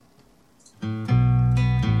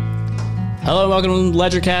Hello, welcome to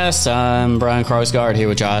LedgerCast. I'm Brian Krogsgaard here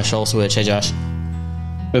with Josh Olswich. Hey, Josh.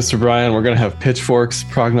 Mr. Brian, we're going to have pitchforks,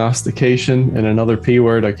 prognostication, and another P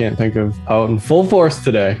word I can't think of out in full force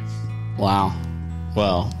today. Wow.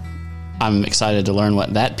 Well, I'm excited to learn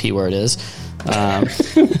what that P word is.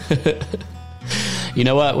 You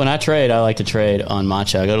know what? When I trade, I like to trade on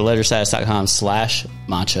Matcha. I go to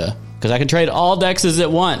ledgerstatus.com/Matcha because I can trade all dexes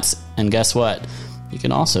at once. And guess what? You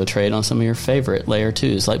can also trade on some of your favorite layer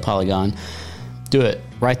 2s like Polygon. Do it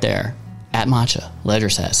right there at Matcha.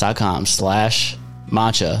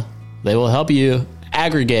 ledgerstatus.com/Matcha. They will help you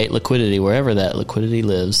aggregate liquidity wherever that liquidity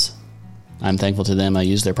lives. I'm thankful to them. I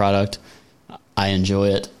use their product. I enjoy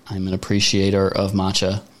it. I'm an appreciator of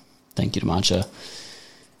Matcha. Thank you to Matcha.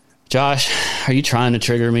 Josh, are you trying to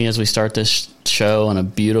trigger me as we start this show on a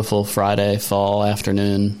beautiful Friday fall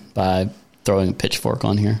afternoon by throwing a pitchfork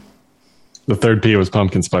on here? The third P was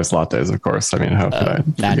pumpkin spice lattes, of course. I mean, how could I?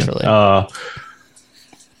 Naturally.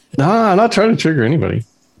 Nah, I'm not trying to trigger anybody.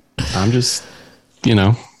 I'm just,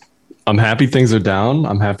 I'm happy things are down.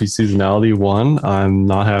 I'm happy seasonality won. I'm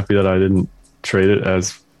not happy that I didn't trade it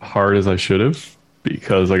as hard as I should have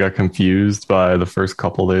because I got confused by the first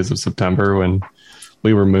couple of days of September when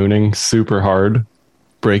we were mooning super hard,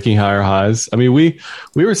 breaking higher highs. I mean, we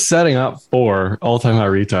were setting up for all-time high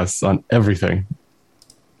retests on everything.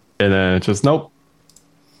 And then it's just, nope,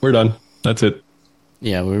 we're done. That's it.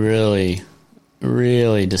 Yeah, we really,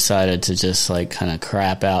 really decided to just kind of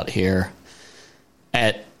crap out here.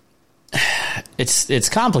 It's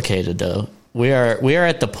complicated though. We are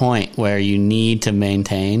at the point where you need to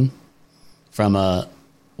maintain from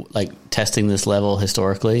testing this level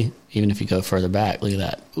historically, even if you go further back. Look at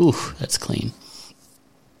that. Ooh, that's clean.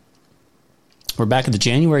 We're back at the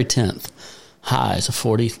January 10th highs of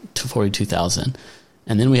 40 to 42,000.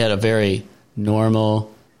 And then we had a very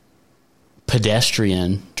normal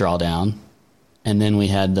pedestrian drawdown. And then we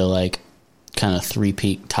had the kind of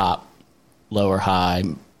three-peak top, lower high,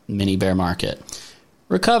 mini bear market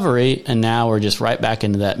recovery. And now we're just right back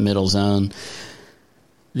into that middle zone.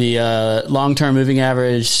 The long-term moving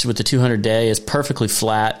average with the 200-day is perfectly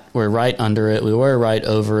flat. We're right under it. We were right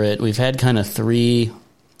over it. We've had kind of 3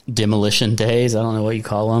 demolition days. I don't know what you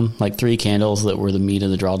call them. 3 candles that were the meat of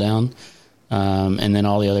the drawdown. And then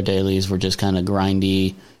all the other dailies were just kind of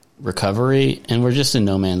grindy recovery. And we're just in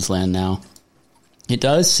no man's land now. It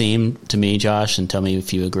does seem to me, Josh, and tell me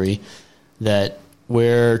if you agree, that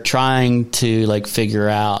we're trying to figure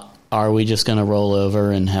out, are we just going to roll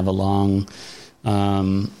over and have a long...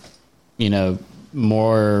 more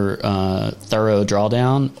thorough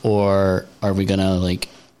drawdown, or are we going to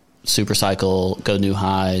super cycle, go new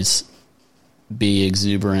highs, be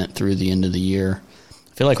exuberant through the end of the year? I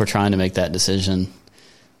feel like we're trying to make that decision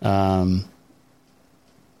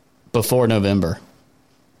before November.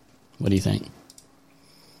 What do you think?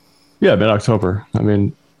 Yeah, mid-October. I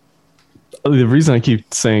mean, the reason I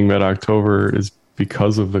keep saying mid-October is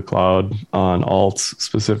because of the cloud on alts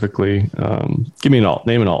specifically. Give me an alt.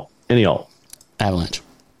 Name an alt. Any alt. Avalanche.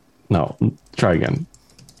 No. Try again.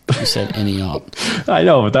 You said any alt. I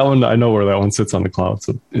know, but that one, I know where that one sits on the cloud,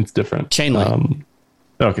 so it's different. Chainlink.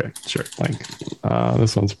 Okay, sure.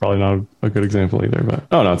 This one's probably not a good example either,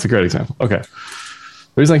 but no, it's a great example. Okay.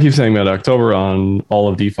 The reason I keep saying mid-October on all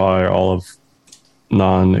of DeFi or all of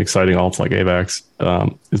non-exciting alts like AVAX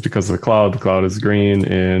is because of the cloud. The cloud is green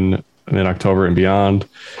in mid-October and beyond.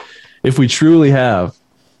 If we truly have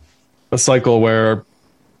a cycle where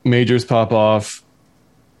majors pop off,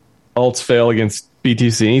 alts fail against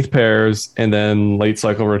BTC and ETH pairs, and then late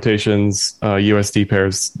cycle rotations, USD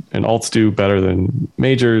pairs, and alts do better than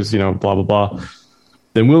majors, blah, blah, blah,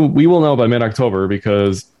 then we will know by mid-October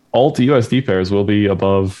because alt to USD pairs will be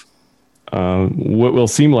above what will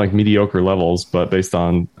seem like mediocre levels, but based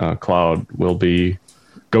on cloud will be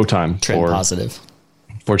go time. Trend positive.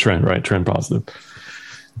 For trend, right? Trend positive.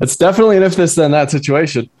 It's definitely an if this then that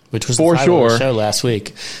situation, which was for the title sure. of the show last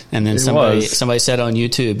week. And then somebody said on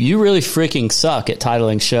YouTube, "You really freaking suck at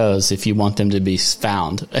titling shows if you want them to be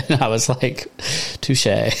found." And I was like, "Touche."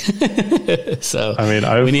 So I mean,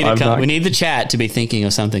 we need the chat to be thinking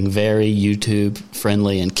of something very YouTube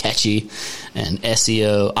friendly and catchy and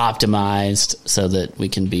SEO optimized so that we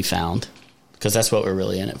can be found, because that's what we're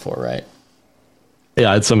really in it for, right?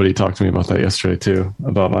 Yeah, I had somebody talk to me about that yesterday too,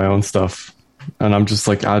 about my own stuff. And I'm just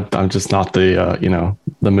like, I'm just not the,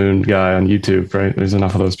 the moon guy on YouTube, right? There's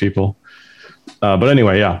enough of those people. But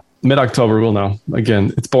anyway, yeah, mid-October, we'll know.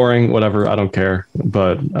 Again, it's boring, whatever, I don't care.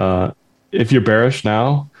 But if you're bearish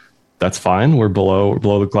now, that's fine. We're below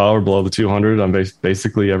the cloud, we're below the 200 on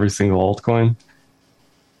basically every single altcoin.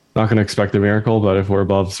 Not going to expect a miracle, but if we're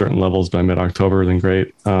above certain levels by mid-October, then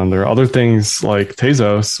great. There are other things like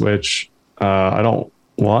Tezos, which I don't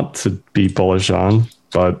want to be bullish on,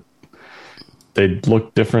 but they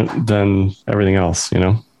look different than everything else,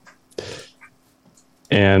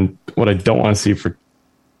 And what I don't want to see for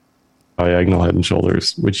diagonal head and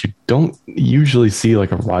shoulders, which you don't usually see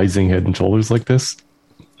like a rising head and shoulders like this.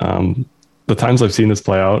 The times I've seen this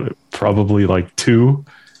play out, probably like 2.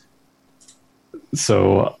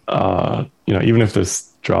 So, even if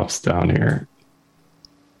this drops down here,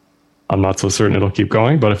 I'm not so certain it'll keep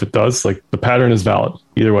going. But if it does, like the pattern is valid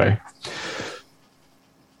either way.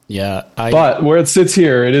 Yeah. But where it sits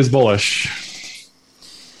here, it is bullish.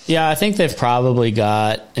 Yeah, I think they've probably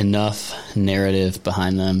got enough narrative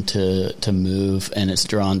behind them to move, and it's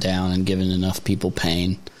drawn down and given enough people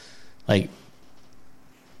pain. Like,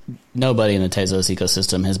 nobody in the Tezos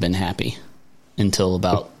ecosystem has been happy until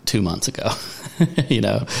about 2 months ago. It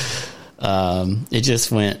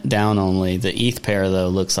just went down only. The ETH pair, though,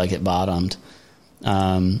 looks like it bottomed.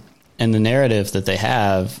 And the narrative that they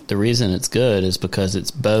have, the reason it's good is because it's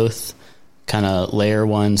both kind of layer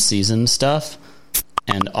 1 season stuff,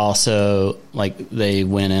 and also like they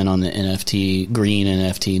went in on the NFT, green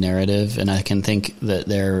NFT narrative. And I can think that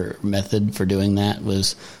their method for doing that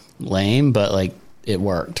was lame, but like it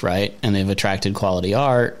worked, right? And they've attracted quality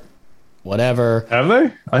art, whatever. Have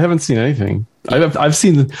they? I haven't seen anything. I've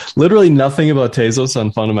seen literally nothing about Tezos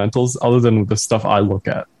on fundamentals other than the stuff I look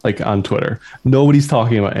at, like on Twitter. Nobody's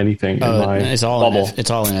talking about anything in my it's all bubble.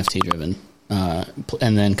 It's all NFT driven,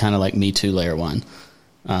 and then kind of like Me Too layer 1.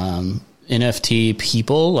 NFT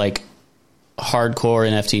people, like hardcore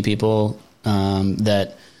NFT people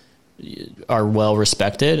that are well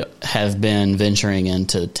respected, have been venturing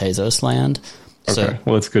into Tezos land. Okay, So,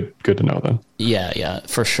 well, it's good to know then. yeah,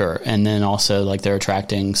 for sure. And then also like they're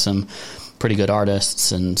attracting some pretty good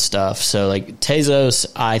artists and stuff. So like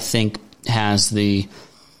Tezos, I think, has the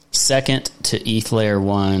second to ETH layer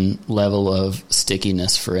 1 level of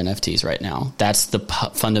stickiness for NFTs right now. That's the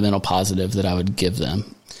fundamental positive that I would give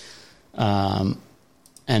them.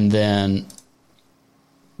 And then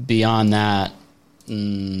beyond that,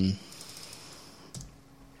 I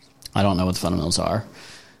don't know what the fundamentals are.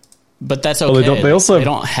 But that's okay. Well, they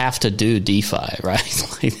don't have to do DeFi,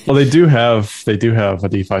 right? Well, they do have a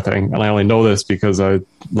DeFi thing, and I only know this because I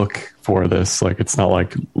look for this. Like, it's not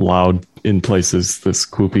like loud in places. This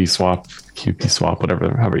QP swap,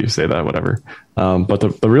 whatever, however you say that, whatever.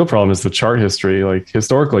 But the real problem is the chart history. Like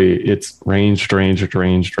historically, it's ranged.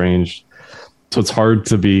 So it's hard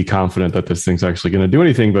to be confident that this thing's actually going to do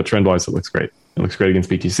anything. But trend wise, it looks great. It looks great against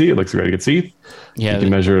BTC. It looks great against ETH. Yeah, you can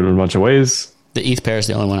measure it in a bunch of ways. The ETH pair is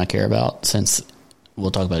the only one I care about, since we'll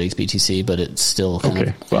talk about ETH BTC, but it's still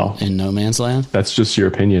kind of in no man's land. That's just your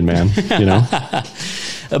opinion, man.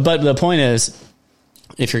 But the point is,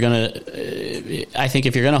 I think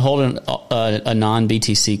if you're gonna hold a non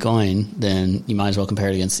BTC coin, then you might as well compare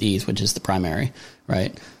it against ETH, which is the primary,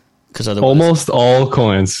 right? Because otherwise, almost all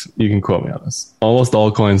coins, you can quote me on this. Almost all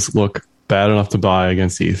coins look bad enough to buy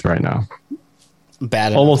against ETH right now.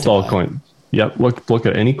 Almost all coins. Yep. Look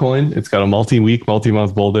at any coin. It's got a multi-week,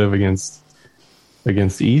 multi-month bull div against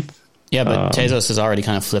ETH. Yeah, but Tezos has already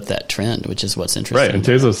kind of flipped that trend, which is what's interesting. Right, and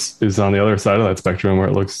Tezos is on the other side of that spectrum where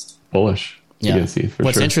it looks bullish against ETH.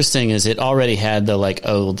 What's interesting is it already had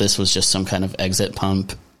the this was just some kind of exit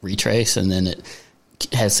pump retrace, and then it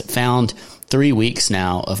has found 3 weeks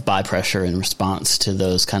now of buy pressure in response to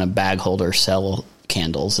those kind of bag holder sell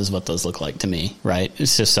candles is what those look like to me, right?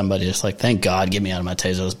 It's just somebody just like, thank God, get me out of my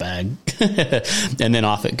Tezos bag. And then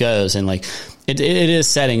off it goes. And like, it is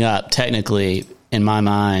setting up technically in my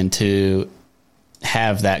mind to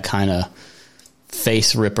have that kind of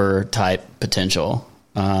face ripper type potential.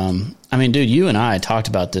 I mean, dude, you and I talked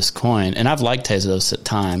about this coin, and I've liked Tezos at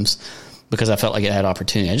times because I felt like it had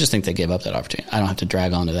opportunity. I just think they gave up that opportunity. I don't have to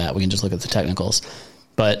drag on to that. We can just look at the technicals.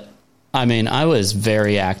 But I mean, I was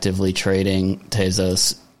very actively trading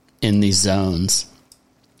Tezos in these zones,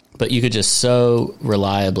 but you could just so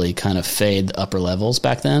reliably kind of fade the upper levels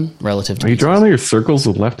back then relative to... Are you drawing your circles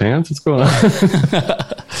with left hands? What's going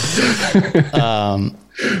on?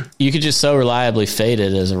 You could just so reliably fade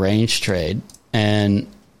it as a range trade. And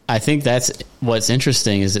I think that's what's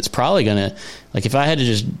interesting is it's probably going to... Like, if I had to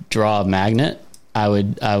just draw a magnet, I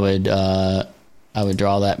would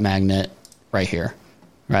draw that magnet right here,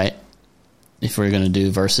 right? If we're going to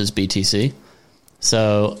do versus BTC.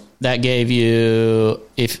 So that gave you,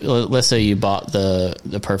 if let's say you bought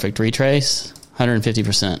the perfect retrace,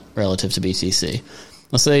 150% relative to BTC.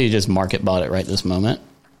 Let's say you just market bought it right this moment,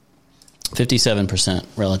 57%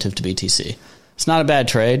 relative to BTC. It's not a bad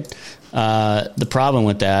trade. The problem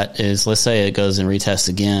with that is, let's say it goes and retests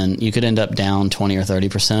again, you could end up down 20 or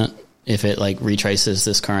 30% if it like retraces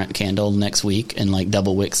this current candle next week and like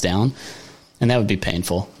double wicks down. And that would be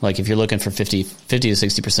painful. Like if you're looking for 50 to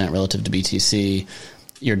 60% relative to BTC,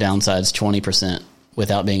 your downside's 20%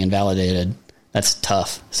 without being invalidated. That's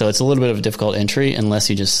tough. So it's a little bit of a difficult entry unless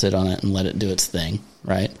you just sit on it and let it do its thing,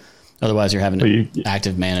 right? Otherwise, you're having to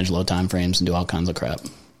active manage low time frames and do all kinds of crap.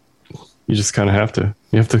 You just kind of have to.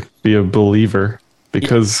 You have to be a believer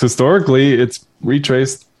because historically it's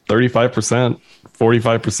retraced 35%,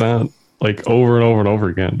 45%, like over and over and over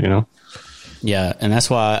again, you know? Yeah, and that's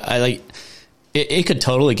why I like it could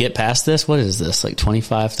totally get past this. What is this? Like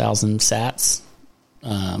 25,000 sats?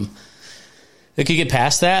 It could get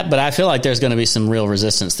past that, but I feel like there's going to be some real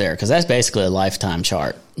resistance there because that's basically a lifetime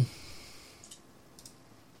chart. I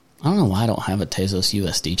don't know why I don't have a Tezos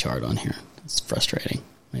USD chart on here. It's frustrating.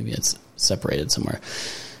 Maybe it's separated somewhere.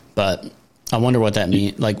 But I wonder what that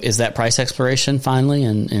means. Like, is that price exploration finally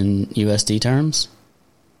in USD terms?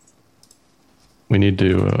 We need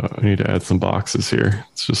to add some boxes here.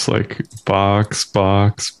 It's just like box.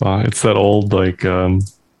 It's that old like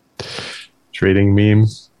trading meme.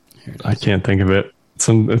 I can't think of it. It's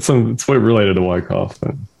related to Wyckoff.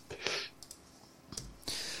 But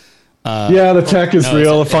the tech is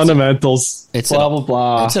real. The fundamentals. It's blah blah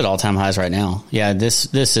blah. It's at all time highs right now. Yeah,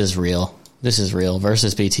 this is real. This is real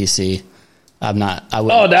versus BTC. Now he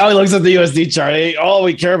looks at the USD chart. All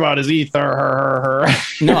we care about is Ether.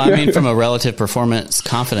 No, I mean from a relative performance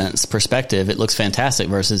confidence perspective, it looks fantastic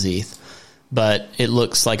versus ETH. But it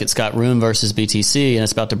looks like it's got room versus BTC, and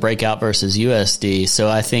it's about to break out versus USD. So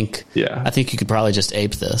I think you could probably just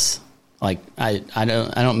ape this. Like I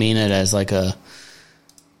don't mean it as like a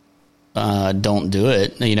don't do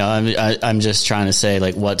it. You know, I'm just trying to say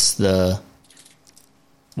like what's the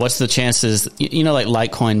chances? You know, like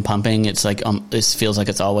Litecoin pumping. It's like this feels like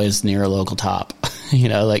it's always near a local top. You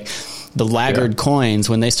know, like the laggard coins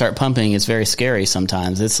when they start pumping, it's very scary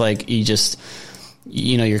sometimes. It's like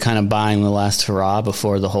you're kind of buying the last hurrah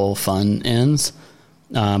before the whole fun ends.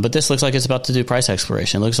 But this looks like it's about to do price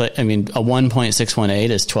exploration. It looks like, a 1.618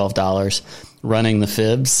 is $12. Running the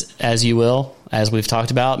fibs, as you will, as we've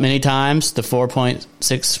talked about many times, the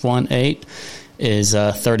 4.618 is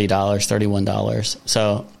 $30, $31.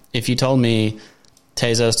 So if you told me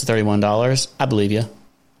Tezos to $31, I believe you.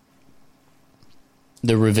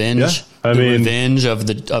 The revenge, revenge of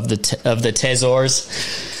the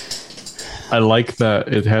Tezors. I like that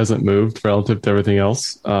it hasn't moved relative to everything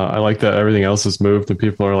else. I like that everything else has moved and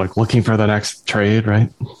people are like looking for the next trade,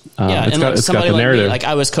 right? It's got the narrative. Like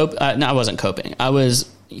I was I wasn't coping. I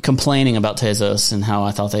was complaining about Tezos and how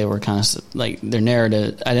I thought they were kind of like their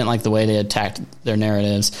narrative. I didn't like the way they attacked their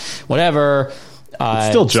narratives. Whatever. I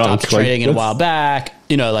still junk. Stopped trading a while back.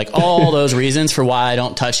 You know, like all those reasons for why I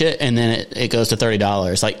don't touch it, and then it goes to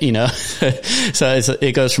 $30. Like, you know, so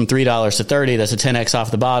it goes from $3 to $30. That's a 10x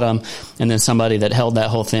off the bottom, and then somebody that held that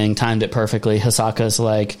whole thing timed it perfectly. Hasaka's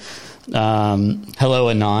like, hello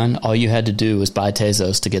Anon. All you had to do was buy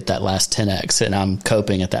Tezos to get that last 10x, and I'm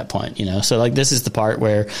coping at that point. You know, so like this is the part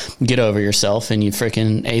where you get over yourself and you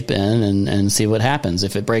freaking ape in and see what happens.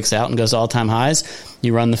 If it breaks out and goes all time highs,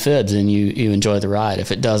 you run the fibs and you enjoy the ride.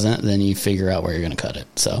 If it doesn't, then you figure out where you're going to cut it.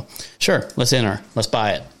 So sure, let's enter. Let's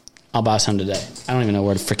buy it. I'll buy some today. I don't even know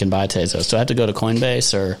where to freaking buy Tezos. Do I have to go to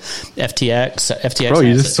Coinbase or FTX? FTX. Bro,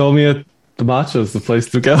 you just told me the matcha is the place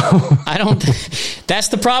to go. I don't. That's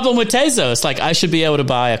the problem with Tezos. Like I should be able to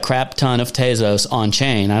buy a crap ton of Tezos on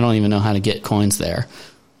chain. I don't even know how to get coins there.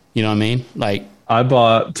 You know what I mean? Like I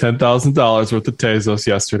bought $10,000 worth of Tezos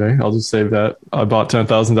yesterday. I'll just save that. I bought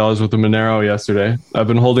 $10,000 worth of Monero yesterday. I've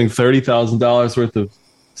been holding $30,000 worth of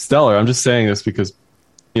Stellar. I'm just saying this because,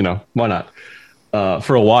 you know, why not?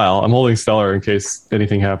 For a while, I'm holding Stellar in case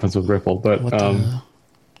anything happens with Ripple. But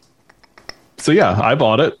so yeah, I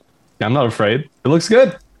bought it. I'm not afraid. It looks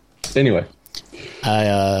good. Anyway,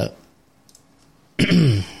 let's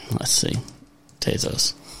see,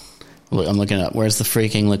 Tezos. Look, I'm looking up. Where's the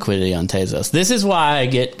freaking liquidity on Tezos? This is why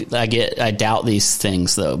I doubt these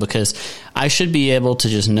things though, because I should be able to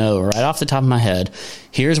just know right off the top of my head.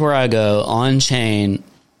 Here's where I go on chain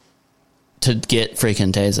to get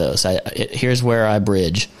freaking Tezos. Here's where I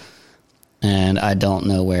bridge, and I don't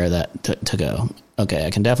know where that to go. Okay,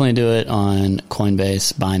 I can definitely do it on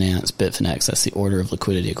Coinbase, Binance, Bitfinex. That's the order of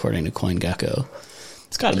liquidity according to CoinGecko.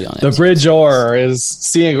 It's got to be on it. The bridger is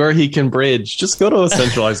seeing where he can bridge. Just go to a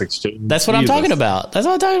centralized exchange. That's what I'm talking about.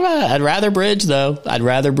 I'd rather bridge, though. I'd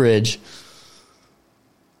rather bridge.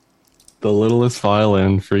 The littlest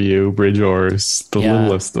violin for you, bridgers. The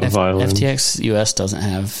littlest of violin. FTX US doesn't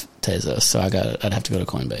have Tezos, so I'd have to go to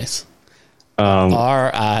Coinbase. Um,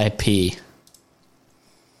 RIP.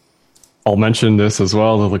 I'll mention this as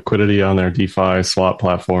well. The liquidity on their DeFi swap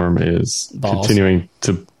platform is Balls. continuing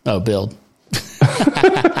to. Build.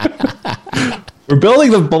 We're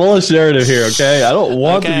building the bullish narrative here, okay? I don't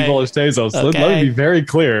want to be bullish Tezos. Let me be very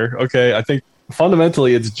clear, okay? I think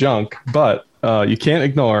fundamentally it's junk, but you can't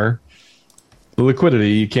ignore the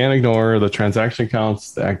liquidity. You can't ignore the transaction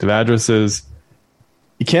counts, the active addresses.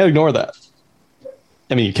 You can't ignore that.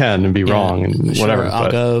 I mean, you can and be wrong and whatever. Sure,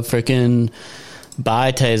 I'll go freaking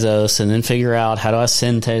buy Tezos and then figure out how do I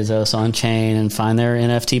send Tezos on chain and find their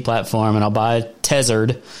NFT platform, and I'll buy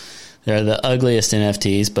Tezzard. They're the ugliest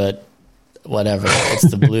NFTs, but whatever. It's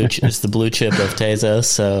the blue. It's the blue chip of Tezos.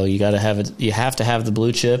 So you got to have it. You have to have the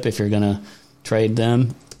blue chip if you're gonna trade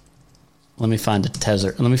them. Let me find a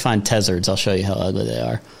Tezzard. Let me find Tezzards. I'll show you how ugly they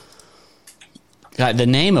are. God, the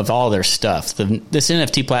name of all their stuff. This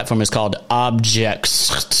NFT platform is called Objkt.com.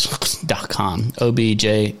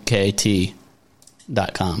 OBJKT.com.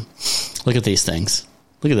 Look at these things.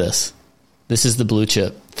 Look at this. This is the blue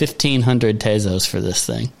chip. 1,500 Tezos for this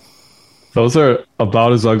thing. Those are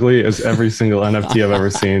about as ugly as every single NFT I've ever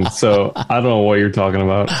seen. So I don't know what you're talking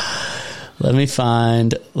about. Let me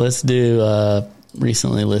find. Let's do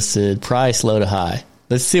recently listed price low to high.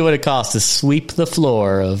 Let's see what it costs to sweep the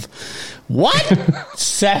floor of what?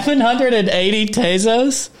 780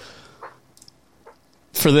 Tezos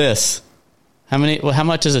for this. How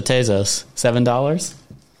much is a Tezos? $7.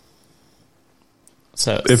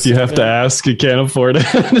 So if you have to ask, you can't afford it.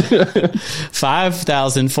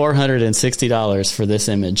 $5,460 for this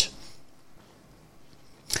image.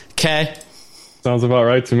 Okay. Sounds about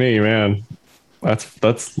right to me, man. That's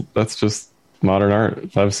just modern art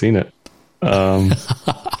if I've seen it. One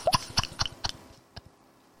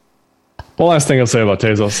last thing I'll say about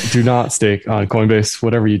Tezos: do not stake on Coinbase.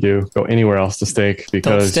 Whatever you do, go anywhere else to stake,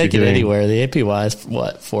 because don't stake it anywhere. The APY is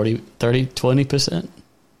what, 40, 30, 20%?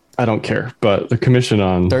 I don't care, but the commission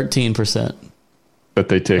on 13% that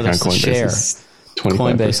they take on Coinbase is 25%.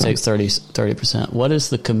 Coinbase takes 30%. What is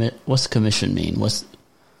the what's commission mean? I'm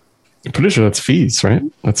pretty sure that's fees, right?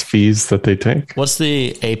 That's fees that they take. What's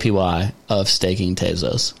the APY of staking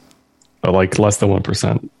Tezos? Like less than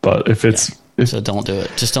 1%. But if it's so don't do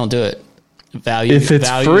it. Just don't do it. If it's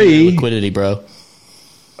value free, liquidity, bro.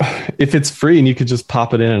 If it's free and you could just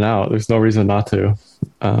pop it in and out, there's no reason not to.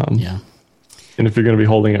 Yeah. And if you're going to be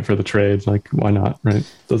holding it for the trades, like, why not? Right?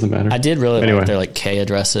 Doesn't matter. I did really like their like K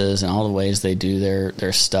addresses and all the ways they do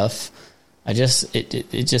their stuff.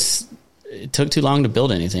 It took too long to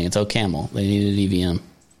build anything. It's OCaml. They needed EVM.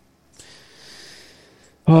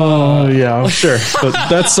 Oh yeah, sure. But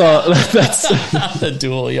that's the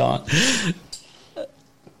dual yawn.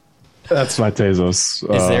 That's my Tezos.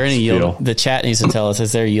 Is there any spiel. yield? The chat needs to tell us.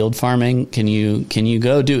 Is there yield farming? Can you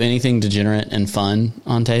go do anything degenerate and fun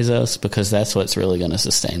on Tezos? Because that's what's really going to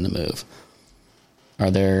sustain the move.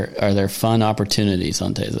 Are there fun opportunities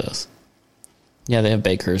on Tezos? Yeah, they have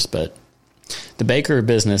bakers, but the baker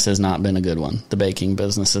business has not been a good one. The baking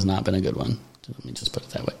business has not been a good one. Let me just put it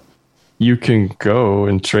that way. You can go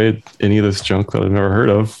and trade any of this junk that I've never heard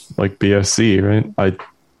of, like BSC, right? I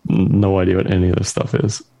no idea what any of this stuff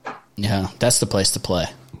is. Yeah, that's the place to play.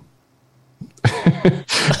 Do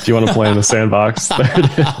you want to play in the sandbox?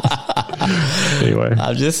 Anyway,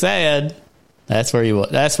 I'm just saying, that's where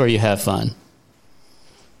you have fun.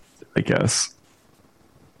 I guess.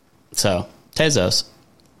 So Tezos.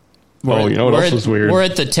 Well, you know what else was weird? We're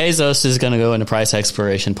at the Tezos is going to go into price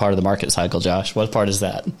expiration part of the market cycle. Josh, what part is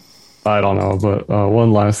that? I don't know, but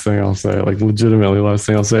one last thing I'll say, like legitimately last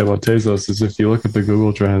thing I'll say about Tezos is if you look at the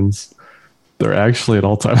Google Trends, they're actually at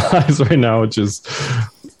all-time highs right now, which is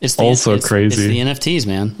also crazy. It's the NFTs,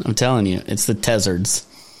 man. I'm telling you, it's the Tezzards.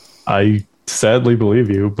 I sadly believe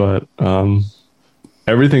you, but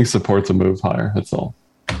everything supports a move higher. That's all.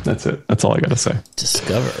 That's it. That's all I got to say.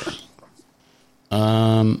 Discover.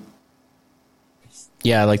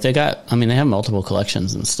 Yeah, like they have multiple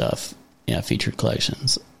collections and stuff. Yeah, featured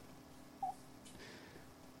collections.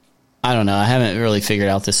 I don't know. I haven't really figured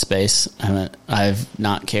out this space. I've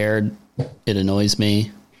not cared. It annoys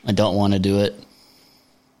me. I don't want to do it.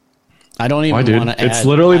 I don't even want to add. It's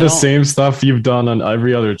literally the same stuff you've done on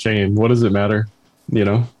every other chain. What does it matter? You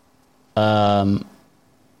know?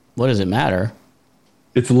 What does it matter?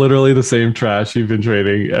 It's literally the same trash you've been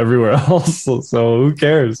trading everywhere else. So who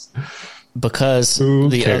cares? Because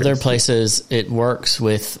the other places it works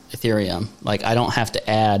with Ethereum. Like I don't have to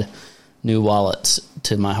add new wallets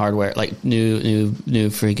to my hardware, like new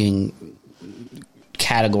freaking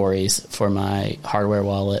categories for my hardware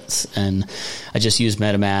wallets, and I just use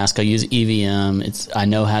MetaMask. I use EVM. I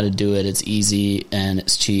know how to do it. It's easy and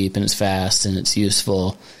it's cheap and it's fast and it's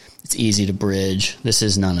useful. It's easy to bridge. This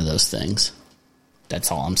is none of those things.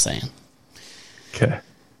 That's all I'm saying. Okay.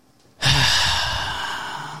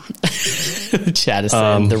 Chad is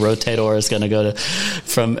saying the Rotator is going to go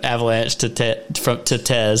from Avalanche to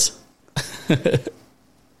Tez.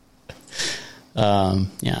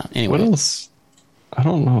 Yeah. Anyway, what else? I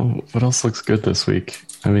don't know what else looks good this week.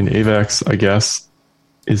 I mean, AVAX, I guess,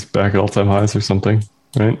 is back at all-time highs or something,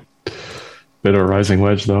 right? Bit of a rising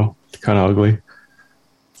wedge though. Kind of ugly.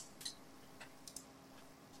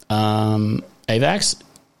 AVAX,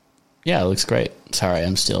 yeah, it looks great. Sorry,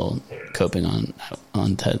 I'm still coping on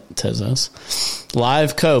Tezos.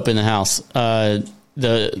 Live cope in the house.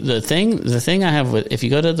 The thing I have with, if you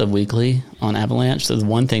go to the weekly on Avalanche, the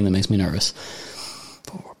one thing that makes me nervous.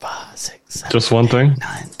 4, 5, 6, 7, Just one 8, thing?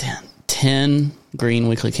 9, 10 green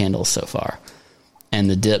weekly candles so far, and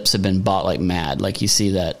the dips have been bought like mad. Like you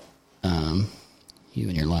see that, you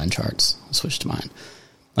and your line charts. I'll switch to mine.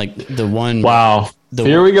 Like the one. Wow.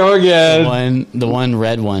 Here we go again. The one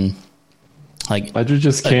red one. Like Ledger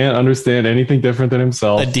just can't understand anything different than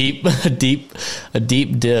himself. a deep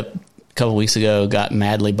dip a couple weeks ago, got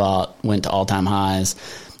madly bought, went to all-time highs,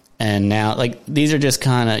 and now like these are just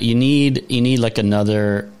kind of, you need like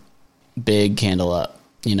another big candle up,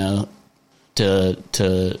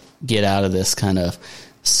 to get out of this kind of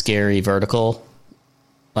scary vertical.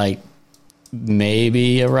 Like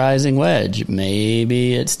maybe a rising wedge,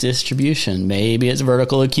 maybe it's distribution, maybe it's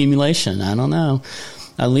vertical accumulation. I don't know.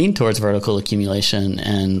 I lean towards vertical accumulation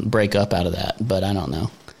and break up out of that, but I don't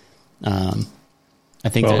know. I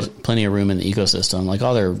think there's plenty of room in the ecosystem. Like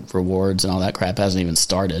all their rewards and all that crap hasn't even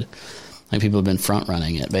started. Like people have been front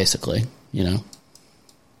running it, basically.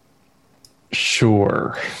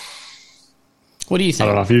 Sure. What do you think?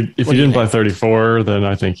 I don't know if you didn't buy 34, then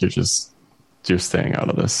I think you're staying out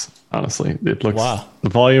of this. Honestly, it looks the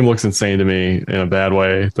volume looks insane to me in a bad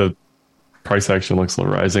way. The price action looks a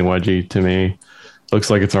little rising wedgy to me. Looks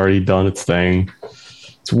like it's already done its thing.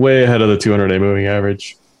 It's way ahead of the 200-day moving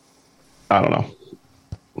average. I don't know.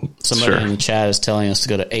 Somebody in the chat is telling us to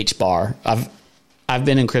go to HBAR. I've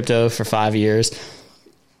been in crypto for 5 years.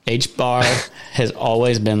 HBAR has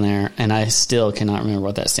always been there, and I still cannot remember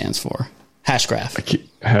what that stands for. Hashgraph.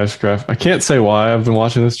 Hashgraph. I can't say why I've been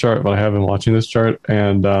watching this chart, but I have been watching this chart.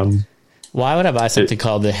 And why would I buy something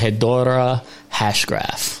called the Hedora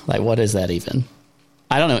Hashgraph? Like, what is that even?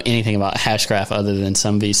 I don't know anything about Hashgraph other than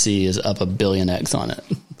some VC is up 1 billion X on it.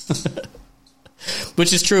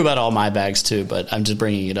 Which is true about all my bags too, but I'm just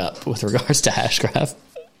bringing it up with regards to Hashgraph.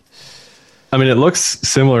 I mean, it looks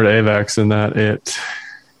similar to AVAX in that it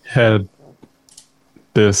had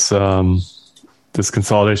this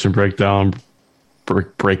consolidation breakdown,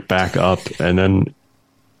 break back up, and then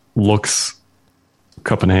looks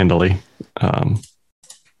cup and handily.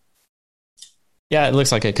 Yeah, it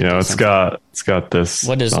looks like it. It's got this.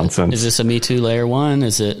 What is nonsense. It? Is this a Me Too layer 1?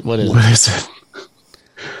 Is it? What is it?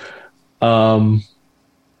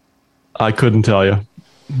 I couldn't tell you,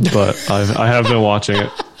 but I have been watching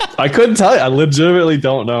it. I couldn't tell you. I legitimately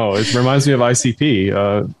don't know. It reminds me of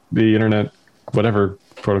ICP, the internet, whatever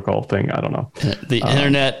protocol thing. I don't know. The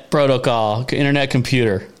internet protocol, internet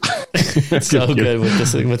computer. It's so good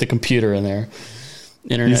with the computer in there.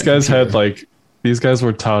 Internet These guys computer. These guys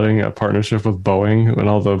were touting a partnership with Boeing when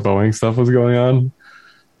all the Boeing stuff was going on.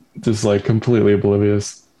 Just like completely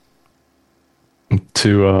oblivious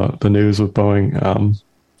to the news with Boeing.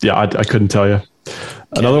 I couldn't tell you.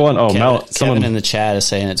 Another one. Kevin in the chat is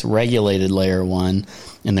saying it's regulated layer 1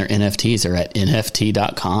 and their NFTs are at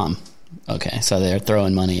NFT.com. Okay, so they're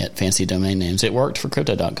throwing money at fancy domain names. It worked for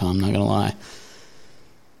Crypto.com, not going to lie.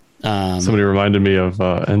 Somebody reminded me of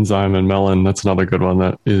Enzyme and Melon. That's another good one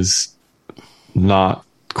that is not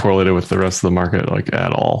correlated with the rest of the market like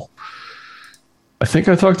at all. I think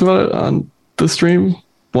I talked about it on the stream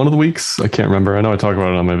one of the weeks. I can't remember. I know I talk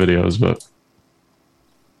about it on my videos, but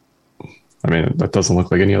I mean, that doesn't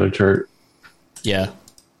look like any other chart. Yeah.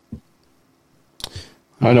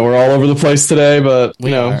 I know we're all over the place today, but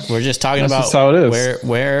we're just talking about just how it is.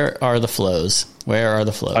 Where are the flows? Where are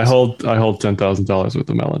the flows? I hold $10,000 with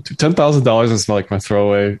the Melon too. $10,000 is like my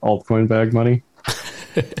throwaway altcoin bag money.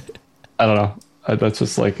 I don't know. That's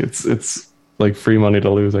just like it's like free money to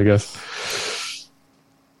lose, I guess.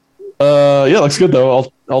 Looks good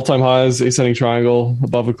though. All-time highs, ascending triangle,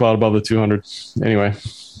 above the cloud, above the 200. Anyway,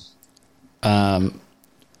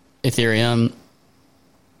 Ethereum.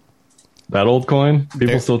 That old coin,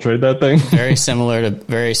 people still trade that thing. very similar to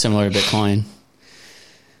Bitcoin.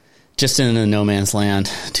 just in the no man's land.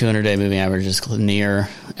 200-day moving average is near.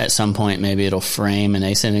 At some point, maybe it'll frame an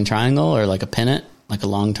ascending triangle or like a pennant, like a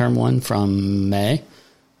long-term one from May.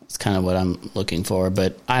 It's kind of what I'm looking for,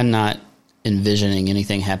 but I'm not envisioning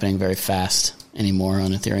anything happening very fast anymore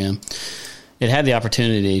on Ethereum. It had the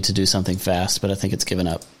opportunity to do something fast, but I think it's given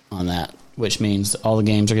up on that, which means all the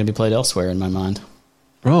games are going to be played elsewhere in my mind.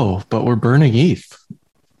 Bro, but we're burning ETH.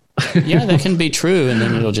 Yeah, that can be true, and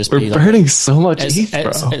then it'll just we're be burning so much ETH,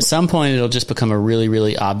 bro. At some point, it'll just become a really,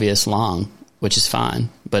 really obvious long, which is fine,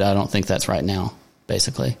 but I don't think that's right now,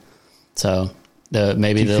 basically. So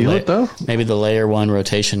maybe the layer one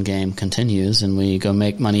rotation game continues, and we go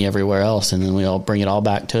make money everywhere else, and then we all bring it all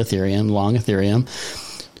back to Ethereum, long Ethereum,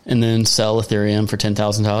 and then sell Ethereum for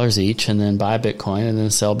 $10,000 each, and then buy Bitcoin, and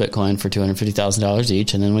then sell Bitcoin for $250,000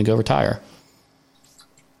 each, and then we go retire.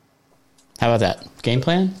 How about that? Game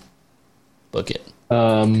plan? Book it.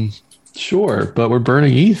 Sure, but we're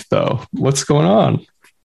burning ETH, though. What's going on?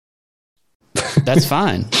 That's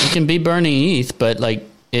fine. You can be burning ETH, but like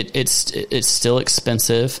it's still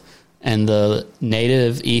expensive, and the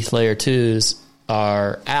native ETH layer 2s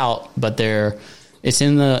are out, but it's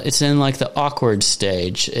in like the awkward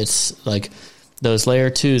stage. It's like those layer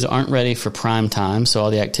 2s aren't ready for prime time, so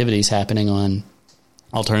all the activity's happening on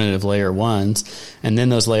alternative layer 1s, and then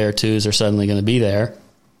those layer 2s are suddenly going to be there,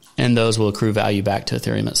 and those will accrue value back to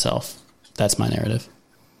Ethereum itself. That's my narrative.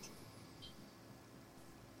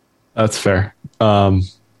 That's fair.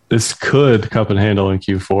 This could cup and handle in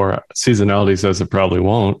Q4. Seasonality says it probably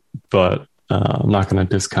won't, but I'm not going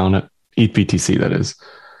to discount it. ETH BTC, that is.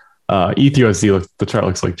 ETH USD, the chart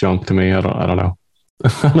looks like junk to me. I don't know.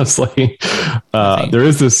 Honestly,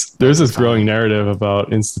 there's this growing narrative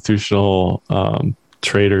about institutional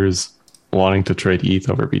traders wanting to trade ETH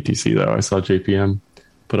over BTC, though. I saw JPM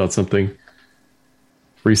put out something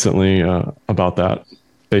recently about that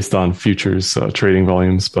based on futures trading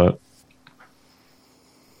volumes, but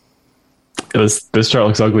this chart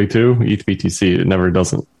looks ugly too. ETH BTC, it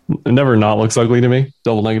never not looks ugly to me.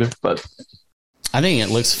 Double negative, but I think it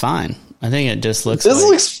looks fine. I think it just looks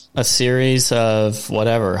like a series of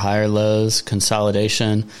whatever, higher lows,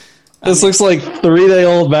 consolidation. This looks like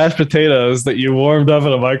 3-day-old mashed potatoes that you warmed up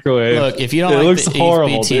in a microwave. Look, if you don't like the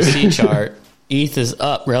ETH BTC chart, ETH is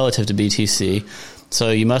up relative to BTC, so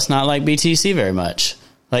you must not like BTC very much.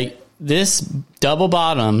 Like, this double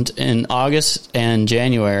bottomed in August and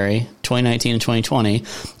January 2019 and 2020,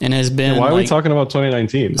 and has been. Why are we talking about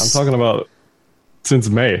 2019? I'm talking about since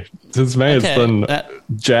May. Since May, it's done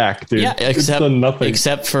jack, dude. Yeah, it's done nothing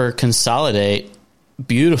except for consolidate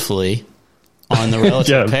beautifully on the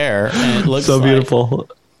relative pair, and it looks so beautiful.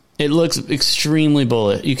 It looks extremely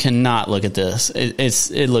bullish. You cannot look at this.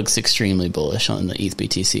 It looks extremely bullish on the ETH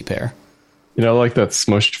BTC pair. You know, like that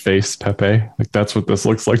smushed face Pepe. Like, that's what this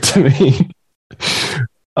looks like to me.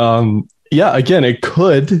 Yeah, again, it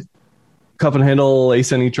could cup and handle,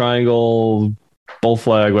 ascending triangle, bull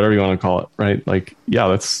flag, whatever you want to call it, right? Like, yeah,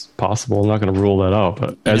 that's possible. I'm not going to rule that out,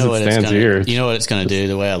 but as it stands here, you know what it's going to do.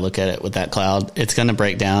 The way I look at it with that cloud, it's going to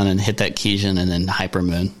break down and hit that Keynesian and then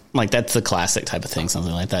hypermoon. Like, that's the classic type of thing.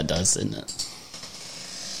 Something like that does, isn't it?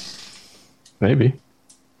 Maybe.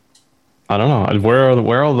 I don't know. Where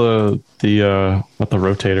are all the not the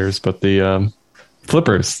rotators, but the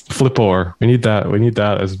flippers, flipper? We need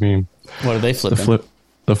that as a meme. What are they flipping?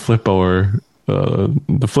 The flipper.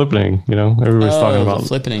 The flipping, you know, everybody's talking about the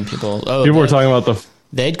flipping people. People were talking about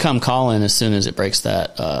they'd come calling as soon as it breaks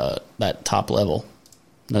that top level,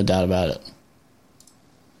 no doubt about it.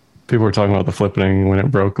 People were talking about the flipping when it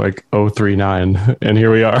broke like 039, and here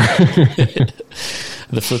we are.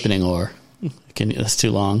 The flipping ore. That's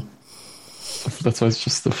too long. That's why it's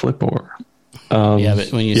just the flip ore. Yeah,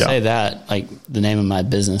 but when you say that, like, the name of my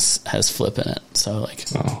business has flip in it, so like.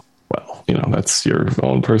 Oh. Well, you know, that's your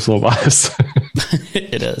own personal bias.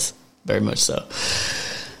 It is. Very much so.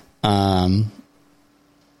 I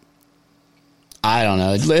don't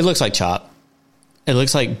know. It looks like chop. It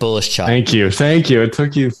looks like bullish chop. Thank you. It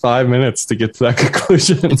took you 5 minutes to get to that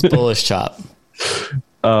conclusion. It's bullish chop.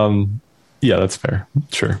 Yeah, that's fair.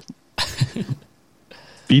 Sure.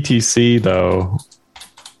 BTC, though,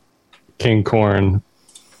 King Corn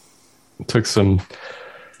took some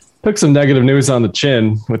negative news on the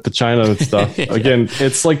chin with the China stuff. Yeah. Again,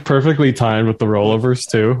 it's like perfectly timed with the rollovers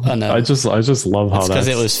too. I know. I just love how that's because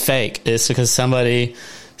it was fake. It's because somebody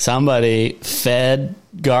fed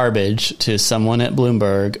garbage to someone at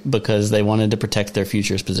Bloomberg because they wanted to protect their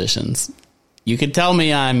futures positions. You could tell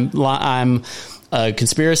me I'm a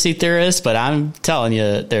conspiracy theorist, but I'm telling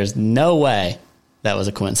you, there's no way that was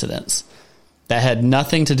a coincidence. That had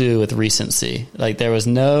nothing to do with recency. Like, there was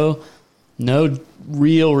no No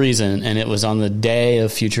real reason, and it was on the day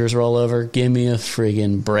of futures rollover. Give me a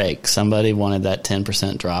friggin' break. Somebody wanted that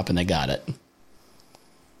 10% drop, and they got it.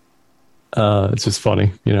 It's just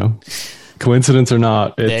funny, Coincidence or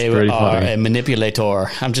not, it's They pretty are funny. a manipulator.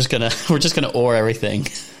 We're just gonna ore everything.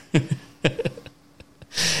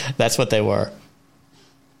 That's what they were.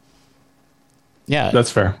 Yeah,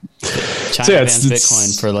 That's fair. China yeah, bans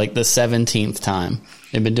Bitcoin for like the 17th time.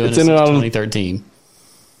 They've been doing it It's in since and out of- 2013.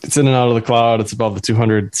 It's in and out of the cloud. It's above the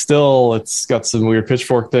 200 still. It's got some weird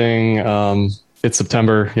pitchfork thing. It's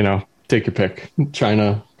September, take your pick.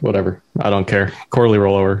 China, whatever. I don't care. Quarterly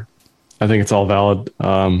rollover. I think it's all valid.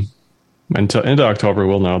 Into October,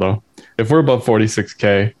 we'll know though. If we're above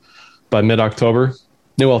 46K by mid-October,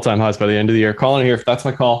 new all-time highs by the end of the year. Calling here. That's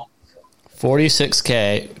my call.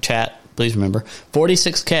 46K, chat, please remember,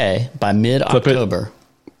 46K by mid-October.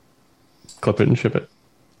 Clip it and ship it.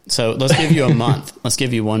 So let's give you a month. Let's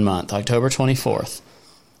give you 1 month. October 24th,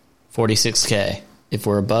 46K. If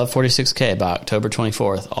we're above 46K by October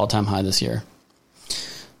 24th, all-time high this year.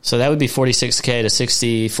 So that would be 46K to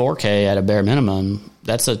 64K at a bare minimum.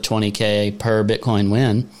 That's a 20K per Bitcoin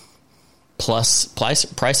win, plus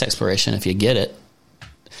price expiration if you get it.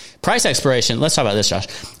 Price expiration, let's talk about this, Josh.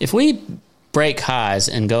 If we break highs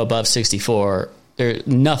and go above 64,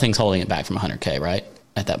 nothing's holding it back from 100K, right,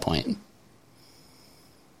 at that point?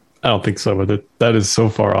 I don't think so, but that is so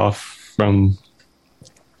far off from...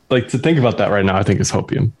 Like, to think about that right now, I think is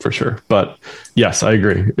hopium for sure. But yes, I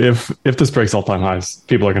agree. If this breaks all-time highs,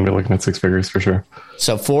 people are going to be looking at six figures for sure.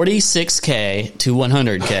 So 46K to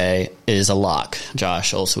 100K is a lock,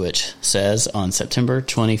 Josh Olszewicz says on September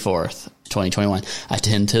 24th, 2021. I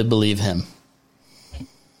tend to believe him.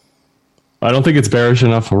 I don't think it's bearish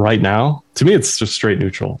enough right now. To me, it's just straight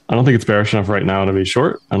neutral. I don't think it's bearish enough right now to be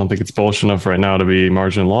short. I don't think it's bullish enough right now to be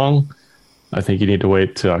margin long. I think you need to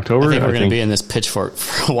wait to October. I think we're going to be in this pitchfork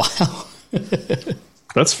for a while.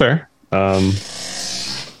 That's fair. My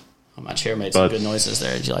chair made some good noises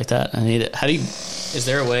there. Did you like that? I need it. Is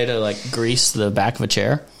there a way to like grease the back of a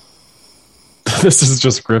chair? This is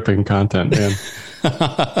just gripping content, man.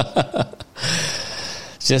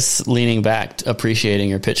 Just leaning back, appreciating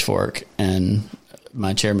your pitchfork, and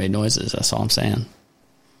my chair made noises. That's all I'm saying.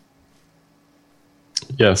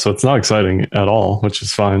 Yeah, so it's not exciting at all, which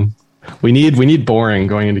is fine. We need boring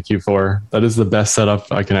going into Q4. That is the best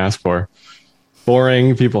setup I can ask for.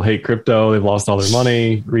 Boring. People hate crypto. They've lost all their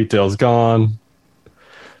money. Retail's gone.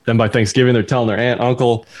 Then by Thanksgiving, they're telling their aunt,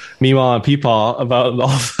 uncle, Meemaw, and Peepaw about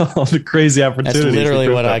all the crazy opportunities. That's literally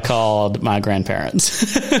what I called my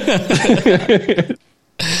grandparents.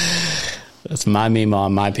 That's my Meemaw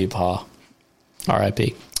and my Peepaw.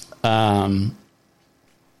 R.I.P.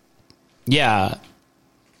 Yeah.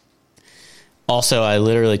 Also, I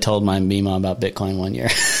literally told my Meemaw about Bitcoin one year.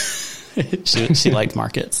 She liked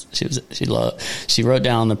markets. She wrote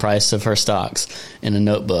down the price of her stocks in a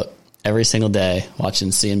notebook every single day, watching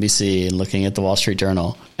CNBC and looking at the Wall Street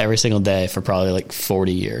Journal every single day for probably like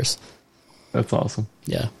 40 years. That's awesome.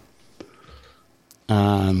 Yeah.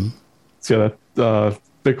 So that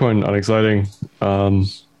Bitcoin unexciting.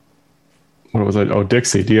 What was I? Oh,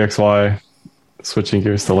 Dixie, DXY. Switching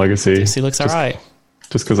gears to Legacy. Dixie looks all right.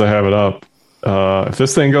 Just because I have it up. If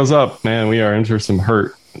this thing goes up, man, we are in for some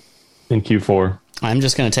hurt in Q4. I'm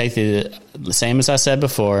just going to take the same as I said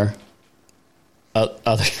before.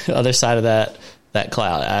 Other side of that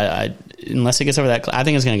cloud. I unless it gets over that, I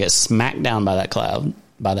think it's going to get smacked down by that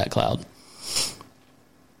cloud.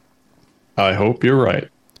 I hope you're right.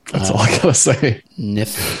 That's all I gotta say.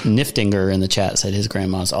 Niftinger in the chat said his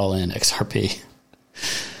grandma's all in XRP.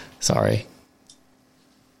 Sorry.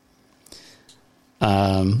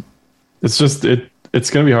 It's just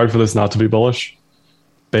it's going to be hard for this not to be bullish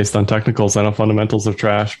based on technicals. I know fundamentals are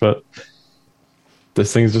trash, but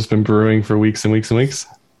this thing's just been brewing for weeks and weeks and weeks.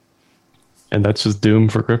 And that's just doom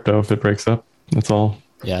for crypto if it breaks up. That's all.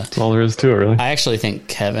 Yeah. That's all there is to it, really. I actually think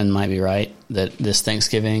Kevin might be right that this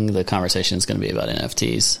Thanksgiving, the conversation is going to be about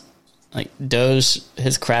NFTs. Like, Doge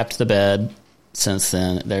has crapped the bed since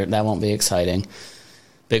then. That won't be exciting.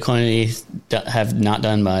 Bitcoin and ETH have not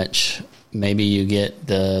done much. Maybe you get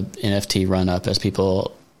the NFT run up as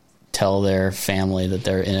people tell their family that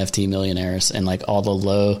they're NFT millionaires, and like all the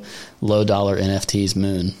low dollar NFTs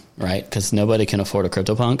moon, right? Because nobody can afford a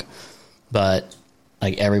CryptoPunk, but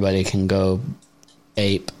like everybody can go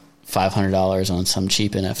ape $500 on some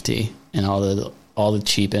cheap NFT, and all the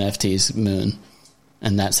cheap NFTs moon,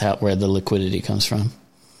 and that's where the liquidity comes from.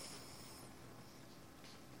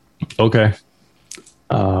 Okay.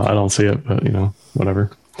 I don't see it, but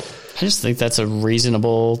whatever. I just think that's a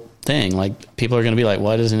reasonable thing. Like, people are going to be like,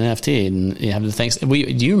 what is an NFT? And you have the things. Do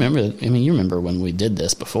you remember? I mean, you remember when we did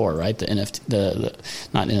this before, right? The NFT, the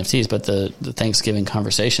not NFTs, but the Thanksgiving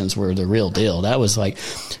conversations were the real deal. That was like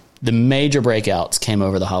the major breakouts came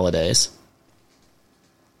over the holidays.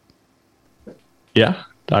 Yeah,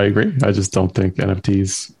 I agree. I just don't think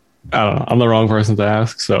NFTs. I don't know. I'm the wrong person to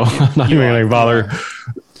ask, so I'm not even going to bother.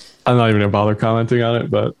 I'm not even going to bother commenting on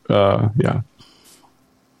it. But yeah,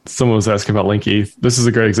 someone was asking about Link ETH. This is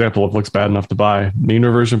a great example of looks bad enough to buy. Mean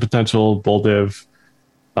reversion potential, bull div.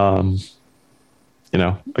 You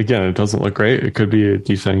know, again, it doesn't look great. It could be a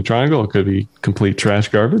descending triangle. It could be complete trash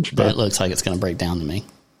garbage. But it looks like it's going to break down to me.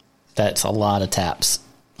 That's a lot of taps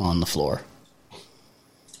on the floor.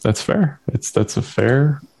 That's fair. That's a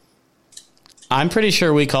fair. I'm pretty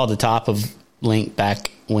sure we called the top of Link back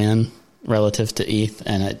when relative to ETH,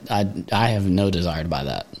 and I have no desire to buy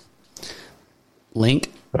that.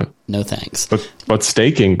 Link, no thanks. But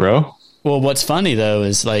staking, bro. Well, what's funny though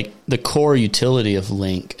is like the core utility of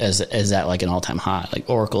Link is at like an all-time high. Like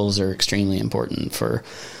oracles are extremely important for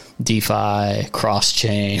DeFi,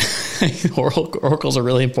 cross-chain. Oracles are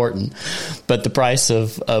really important, but the price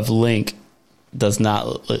of Link does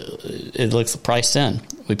not. It looks priced in.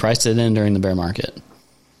 We priced it in during the bear market.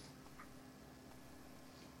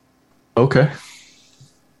 Okay,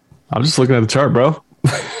 I'm just looking at the chart, bro.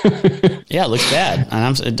 Yeah, it looks bad.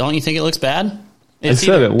 And don't you think it looks bad? I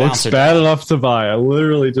said it looks bad enough to buy. I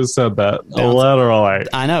literally just said that. Literally.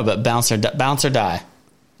 I know, but bounce or die.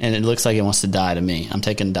 And it looks like it wants to die to me. I'm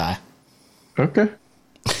taking die. Okay.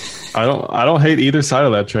 I don't hate either side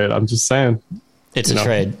of that trade. I'm just saying. It's a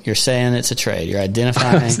trade. You're saying it's a trade. You're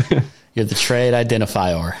identifying. You're the trade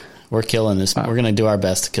identifier. We're killing this. We're going to do our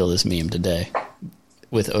best to kill this meme today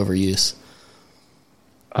with overuse.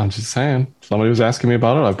 I'm just saying. Somebody was asking me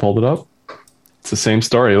about it. I pulled it up. It's the same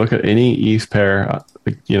story. Look at any ETH pair.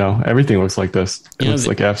 You know, everything looks like this. It looks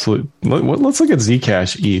like absolute. Let's look at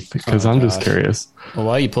Zcash ETH because I'm just curious. Well,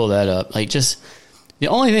 while you pull that up, like just the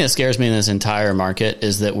only thing that scares me in this entire market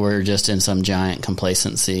is that we're just in some giant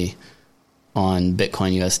complacency on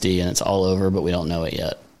Bitcoin USD and it's all over, but we don't know it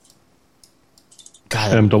yet.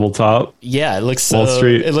 God, M double top. Yeah, it looks so. Wall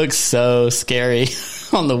Street. It looks so scary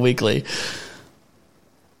on the weekly.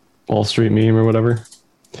 Wall Street meme or whatever.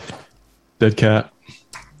 Dead cat.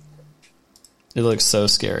 It looks so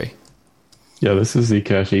scary. Yeah, this is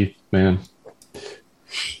Zcash ETH, man.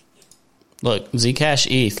 Look, Zcash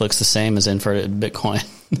ETH looks the same as inverted Bitcoin.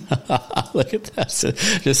 Look at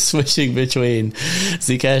that. Just switching between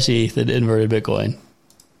Zcash ETH and inverted Bitcoin.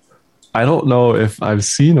 I don't know if I've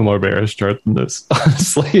seen a more bearish chart than this.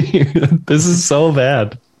 Honestly, this is so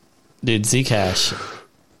bad. Dude, Zcash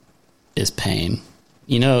is pain.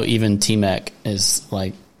 You know, even T-Mec is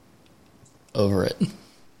like over it.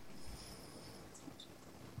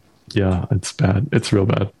 Yeah, it's bad. It's real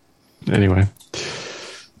bad. Anyway,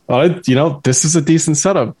 this is a decent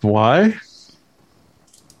setup. Why?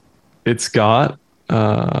 It's got,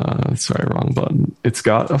 wrong button. It's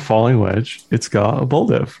got a falling wedge. It's got a bull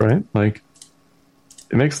diff, right? Like,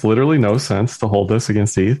 it makes literally no sense to hold this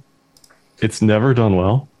against ETH. It's never done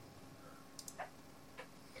well.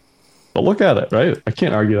 But look at it, right? I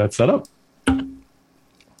can't argue that setup.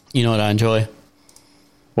 You know what I enjoy?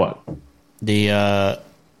 What? The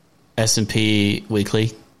S&P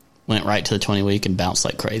weekly went right to the 20-week and bounced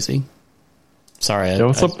like crazy. Sorry,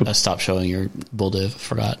 I stopped showing your bull div.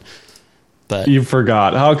 Forgot. But you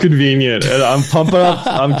forgot. How convenient. I'm pumping up.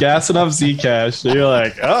 I'm gassing up Zcash. And you're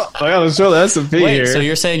like, oh, I got to show the S&P here. So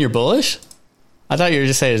you're saying you're bullish? I thought you were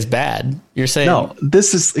just saying it's bad. You're saying no.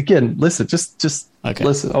 This is again. Listen, just okay.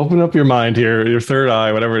 Listen. Open up your mind here, your third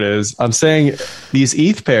eye, whatever it is. I'm saying these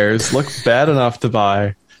ETH pairs look bad enough to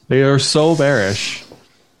buy. They are so bearish.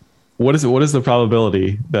 What is it? What is the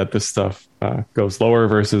probability that this stuff goes lower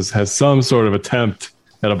versus has some sort of attempt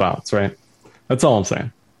at a bounce? Right. That's all I'm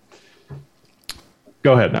saying.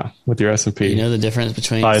 Go ahead now with your S&P. You know the difference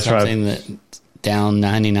between something that down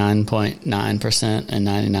 99.9% and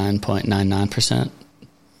 99.99%?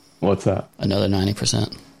 What's that? Another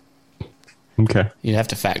 90%. Okay. You'd have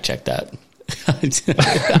to fact check that.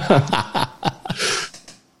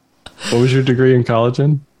 What was your degree in college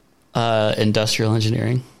in? Industrial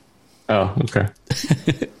engineering. Oh, okay.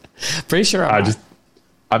 Pretty sure I'm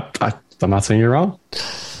not saying you're wrong.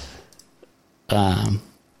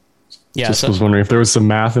 Yeah, just was wondering if there was some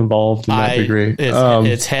math involved in that degree.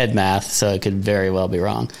 It's head math, so it could very well be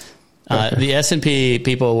wrong. Okay. The S&P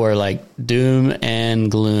people were like doom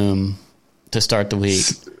and gloom to start the week.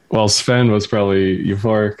 Well, Sven was probably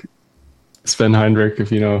euphoric. Sven Heinrich,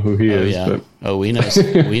 if you know who he is. Yeah. But. We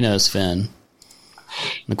know Sven.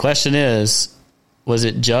 The question is, Was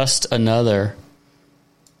it just another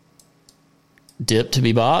dip to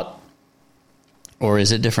be bought? Or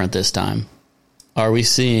is it different this time? Are we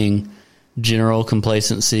seeing general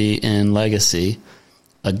complacency in legacy,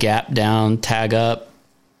 a gap down, tag up,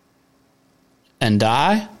 and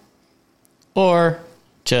die? Or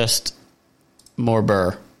just more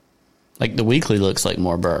burr? Like the weekly looks like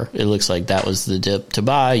more burr. It looks like that was the dip to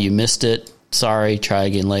buy. You missed it. Sorry, try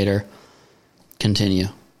again later. Continue.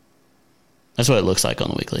 That's what it looks like on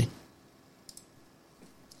the weekly.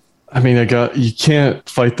 I mean, you can't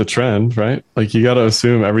fight the trend, right? Like you got to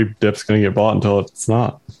assume every dip's going to get bought until it's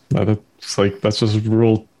not. That's just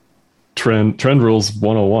trend rules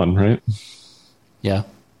 101, right? Yeah.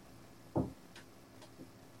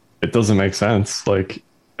 It doesn't make sense. Like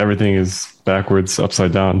everything is backwards,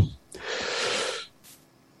 upside down.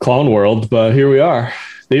 Clown world, but here we are.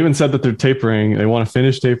 They even said that they're tapering. They want to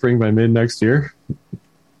finish tapering by mid next year.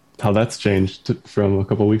 How that's changed from a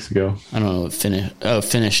couple of weeks ago. I don't know what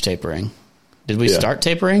finish tapering. Did we start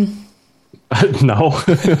tapering? No.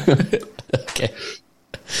 Okay.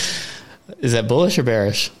 Is that bullish or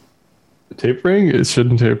bearish? Tapering?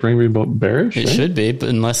 Shouldn't tapering be bearish? It should be, but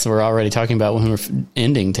unless we're already talking about when we're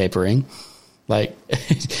ending tapering. Like,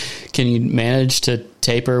 can you manage to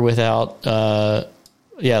taper without...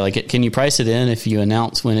 can you price it in if you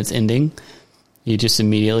announce when it's ending? You just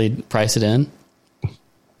immediately price it in?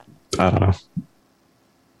 I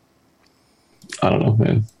don't know,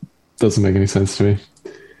 man. Doesn't make any sense to me.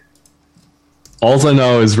 All I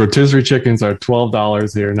know is rotisserie chickens are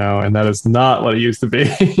 $12 here now, and that is not what it used to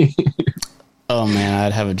be. Oh man,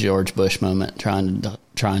 I'd have a George Bush moment trying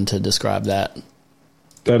to describe that.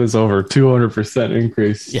 That is over 200%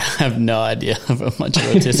 increase. Yeah, I have no idea how much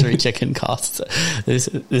a rotisserie chicken costs. This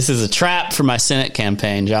is a trap for my Senate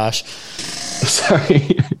campaign, Josh.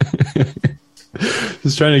 Sorry.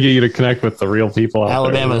 Just trying to get you to connect with the real people out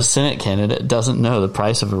Alabama's Senate candidate doesn't know the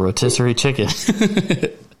price of a rotisserie chicken.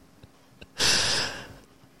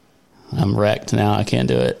 I'm wrecked now. I can't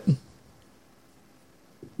do it.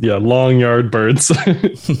 Yeah, long yard birds.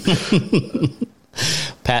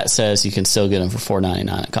 Pat says you can still get them for $4.99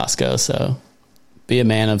 at Costco. So be a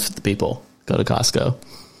man of the people. Go to Costco.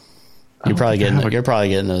 You're probably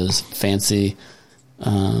getting those fancy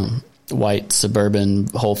white suburban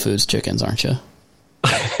Whole Foods chickens, aren't you?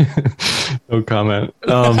 No comment.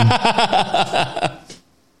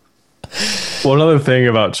 One other thing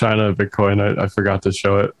about China Bitcoin, I forgot to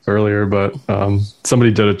show it earlier, but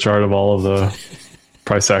somebody did a chart of all of the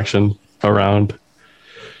price action around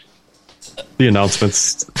the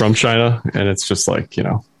announcements from China, and it's just like,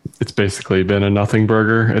 it's basically been a nothing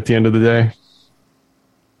burger at the end of the day.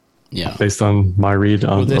 Yeah. Based on my read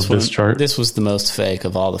of this chart. This was the most fake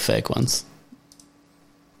of all the fake ones.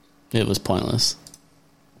 It was pointless.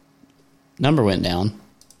 Number went down.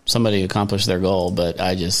 Somebody accomplished their goal, but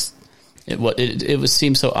it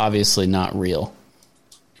seemed so obviously not real.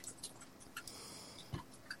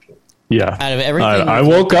 Yeah. Out of everything, I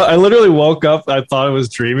woke up. I literally woke up. I thought I was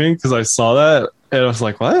dreaming because I saw that, and I was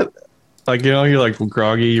like, "What?" Like, you're like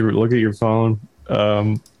groggy. You look at your phone,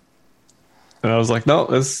 and I was like, "No,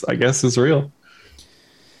 this I guess is real."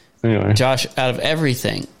 Anyway, Josh, out of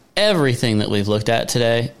everything that we've looked at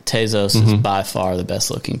today, Tezos is by far the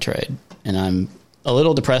best looking trade, and I'm a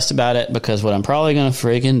little depressed about it because what I'm probably going to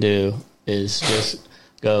freaking do is just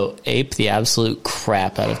go ape the absolute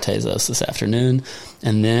crap out of Tezos this afternoon,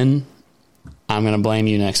 and then I'm going to blame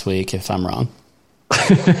you next week if I'm wrong.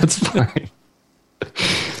 That's fine.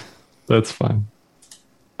 That's fine.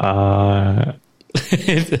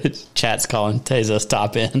 Chat's calling Tezos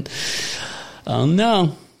top end. Oh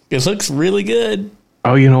no, it looks really good.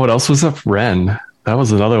 Oh, you know what else was up? Ren. That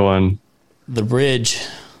was another one. The bridge.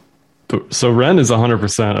 So Ren is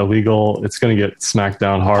 100% illegal. It's going to get smacked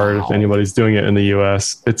down hard if anybody's doing it in the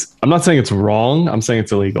U.S. I'm not saying it's wrong. I'm saying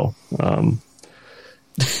it's illegal.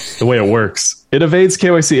 The way it works, it evades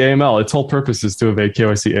KYC AML. Its whole purpose is to evade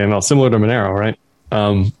KYC AML, similar to Monero, right?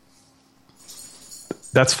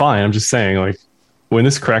 That's fine. I'm just saying, like, when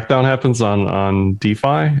this crackdown happens on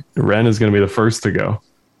DeFi, Ren is going to be the first to go,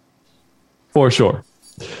 for sure.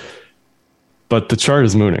 But the chart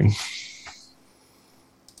is mooning.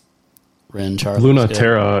 Ren chart. Luna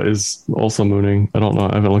Terra is also mooning. I don't know.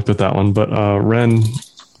 I haven't looked at that one, but Ren.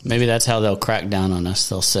 Maybe that's how they'll crack down on us.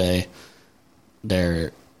 They'll say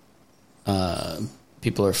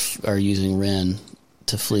people are using Ren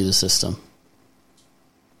to flee the system.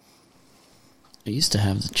 I used to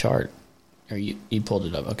have the chart. Or you pulled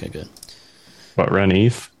it up. Okay, good. What, Ren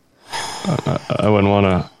ETH? I wouldn't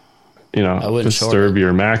want to, disturb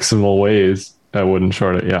your maximal ways. I wouldn't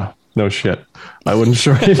short it. Yeah, no shit. I wouldn't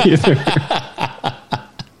short it either.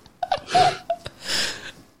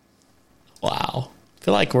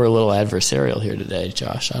 feel like we're a little adversarial here today,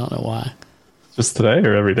 Josh. I don't know why. Just today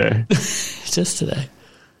or every day? Just today.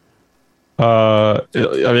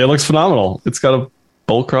 It looks phenomenal. It's got a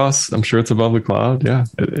bolt cross. I'm sure it's above the cloud. Yeah,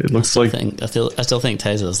 it looks like. I still think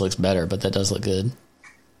Tezos looks better, but that does look good.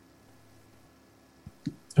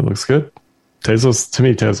 It looks good.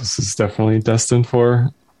 Tezos is definitely destined for.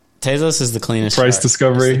 Tezos is the cleanest price chart.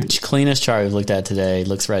 discovery. It's the cleanest chart we've looked at today.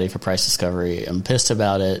 Looks ready for price discovery. I'm pissed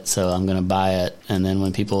about it, so I'm going to buy it. And then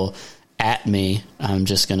when people at me, I'm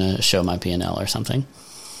just going to show my P&L or something.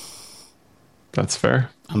 That's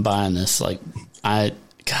fair. I'm buying this. God,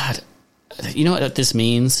 you know what this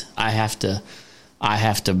means? I have to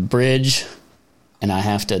bridge, and I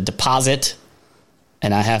have to deposit,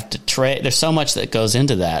 and I have to trade. There's so much that goes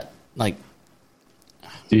into that. Like,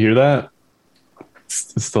 do you hear that?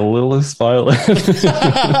 It's the littlest violin.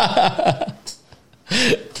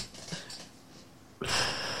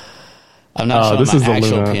 I'm not showing this is my the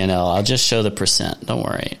actual Luna. P&L. I'll just show the percent. Don't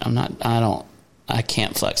worry. I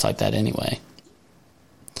can't flex like that anyway.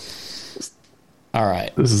 All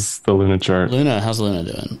right. This is the Luna chart. Luna, how's Luna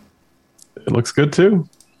doing? It looks good too.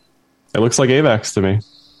 It looks like AVAX to me.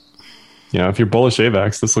 You know, if you're bullish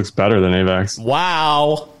AVAX, this looks better than AVAX.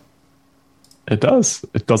 Wow. It does.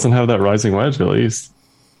 It doesn't have that rising wedge at least.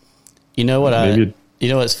 You know what you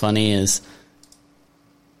know what's funny is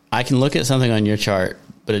I can look at something on your chart,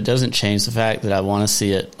 but it doesn't change the fact that I want to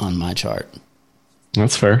see it on my chart.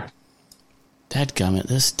 That's fair. Dadgummit,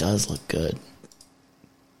 this does look good.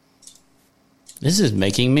 This is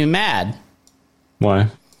making me mad. Why?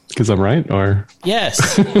 Because I'm right, or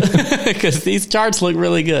yes, because these charts look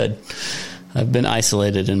really good. I've been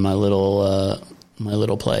isolated in my little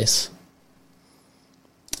place.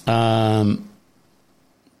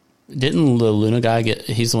 Didn't the Luna guy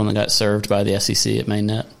he's the one that got served by the SEC at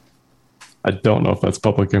mainnet? I don't know if that's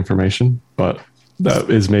public information, but that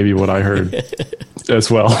is maybe what I heard as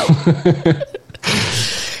well.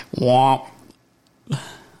 Womp.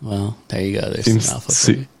 Well, there you go. There's some alpha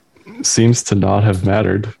for you. Seems to not have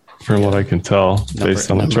mattered from what I can tell based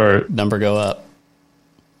on the chart. Number go up.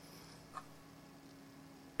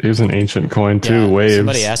 Here's an ancient coin too, Yeah, Waves.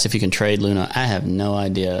 Somebody asked if you can trade Luna. I have no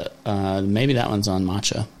idea. Maybe that one's on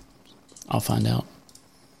Matcha. I'll find out.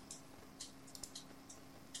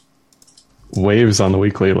 Waves on the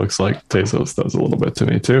weekly looks like Tezos does a little bit to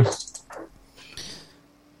me too.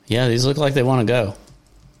 Yeah, these look like they want to go.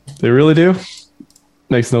 They really do.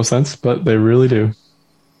 Makes no sense, but they really do.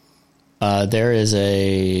 There is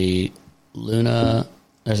a Luna.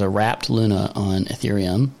 There's a wrapped Luna on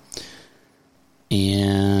Ethereum,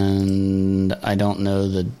 and I don't know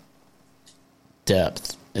the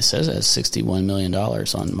depth. It says it has $61 million on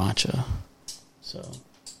Matcha. So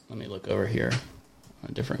let me look over here on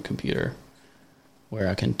a different computer where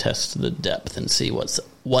I can test the depth and see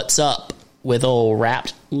what's up with old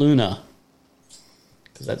wrapped Luna,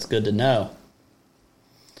 because that's good to know.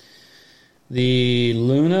 The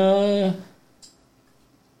Luna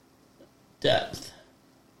depth.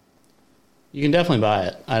 You can definitely buy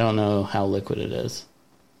it. I don't know how liquid it is.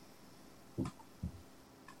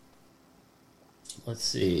 Let's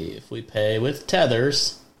see. If we pay with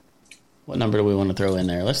tethers, what number do we want to throw in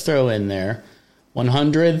there? Let's throw in there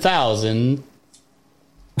 100,000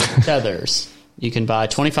 tethers. You can buy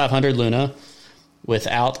 2,500 Luna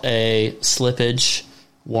without a slippage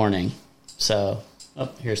warning. So,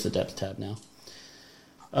 here's the depth tab now.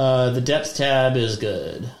 The depth tab is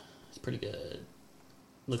good. It's pretty good.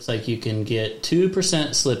 Looks like you can get 2%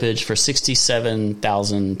 slippage for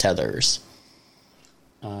 67,000 tethers.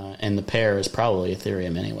 And the pair is probably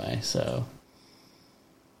Ethereum anyway, so.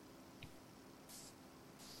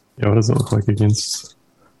 Yeah, what does it look like against?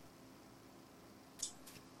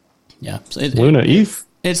 Yeah. Luna ETH?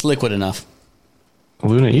 It's liquid enough.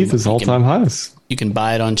 Luna ETH is all-time highs. You can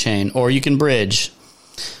buy it on chain, or you can bridge,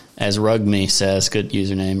 as Rugme says. Good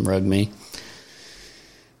username, Rugme.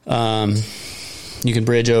 You can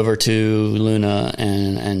bridge over to Luna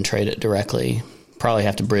and trade it directly. Probably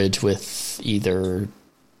have to bridge with either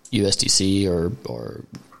USDC or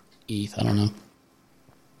ETH. I don't know.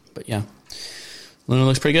 But yeah, Luna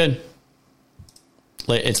looks pretty good.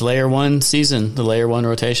 It's layer one season. The layer one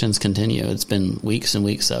rotations continue. It's been weeks and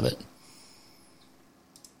weeks of it.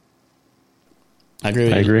 I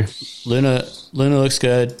agree with you. Luna looks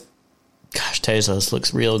good. Gosh, Tezos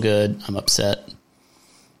looks real good. I'm upset.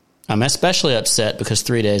 I'm especially upset because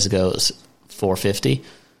 3 days ago it was 450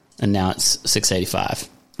 and now it's 685.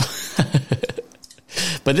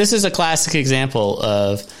 But this is a classic example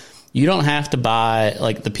of you don't have to buy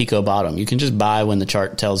like the Pico bottom. You can just buy when the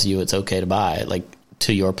chart tells you it's okay to buy, like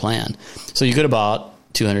to your plan. So you could have bought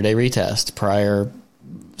 200-day retest prior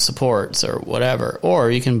supports or whatever,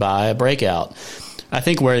 or you can buy a breakout. I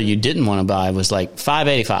think where you didn't want to buy was like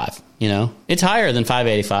 585. You know, it's higher than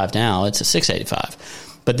 585 now. It's a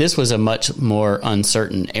 685. But this was a much more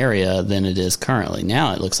uncertain area than it is currently.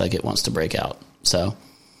 Now it looks like it wants to break out. So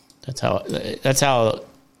that's how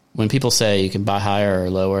when people say you can buy higher or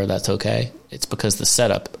lower, that's okay. It's because the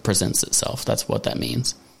setup presents itself. That's what that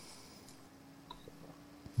means.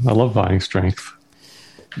 I love buying strength.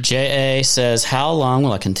 JA says, how long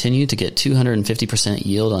will I continue to get 250%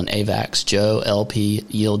 yield on AVAX Joe LP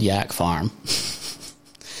Yield Yak Farm?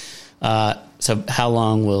 So how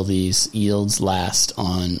long will these yields last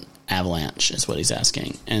on Avalanche is what he's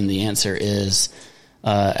asking. And the answer is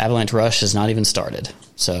Avalanche Rush has not even started.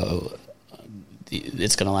 So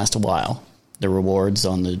it's going to last a while. The rewards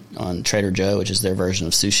on Trader Joe, which is their version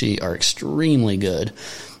of sushi, are extremely good,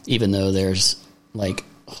 even though there's like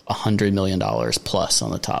 $100 million plus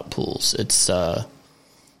on the top pools. It's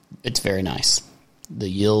very nice. The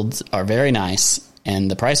yields are very nice, and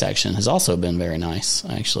the price action has also been very nice.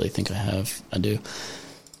 I actually think I do.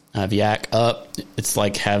 I have Yak up. It's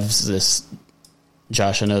like has this,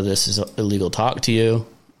 Josh, I know this is illegal talk to you,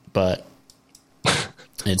 but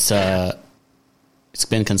it's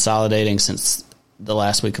been consolidating since the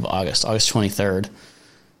last week of August 23rd.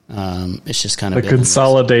 It's just kind of the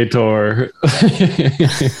consolidator.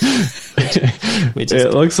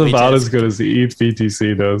 It looks about as good as the ETH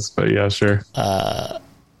BTC does, but yeah, sure.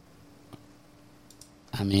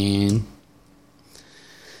 I mean,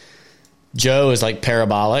 Joe is like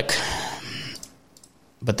parabolic,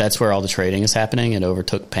 but that's where all the trading is happening. It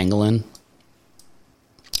overtook Pangolin.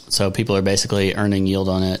 So people are basically earning yield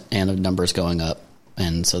on it, and the numbers going up,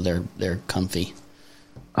 and so they're comfy.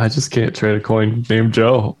 I just can't trade a coin named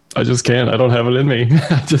Joe. I just can't. I don't have it in me.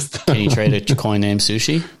 Can you trade a coin named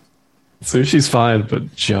Sushi? Sushi's fine,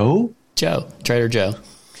 but Joe? Joe. Trader Joe.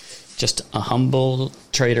 Just a humble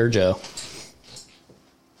Trader Joe.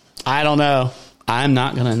 I don't know. I'm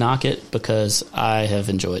not going to knock it because I have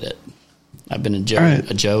enjoyed it. I've been a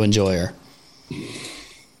Joe enjoyer.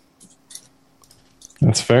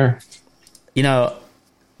 That's fair. You know,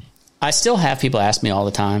 I still have people ask me all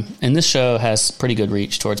the time, and this show has pretty good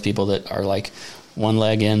reach towards people that are like one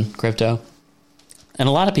leg in crypto. And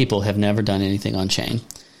a lot of people have never done anything on chain.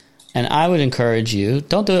 And I would encourage you,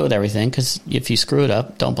 don't do it with everything, because if you screw it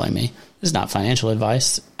up, don't blame me. This is not financial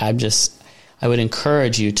advice. I would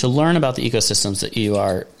encourage you to learn about the ecosystems that you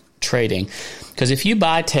are trading. Because if you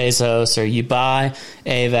buy Tezos, or you buy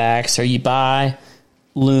AVAX, or you buy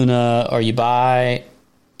Luna, or you buy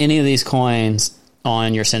any of these coins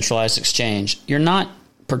on your centralized exchange, you're not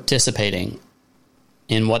participating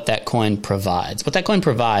in what that coin provides. What that coin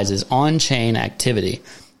provides is on-chain activity,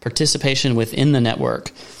 participation within the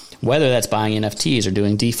network, whether that's buying NFTs or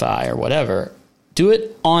doing DeFi or whatever. Do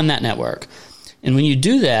it on that network. And when you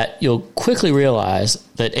do that, you'll quickly realize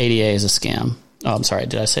that ADA is a scam. Oh, I'm sorry.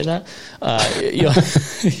 Did I say that?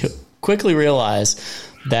 You'll quickly realize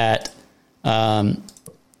that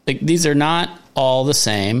these are not all the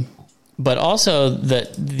same, but also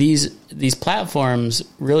that these platforms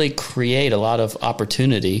really create a lot of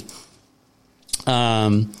opportunity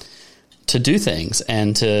to do things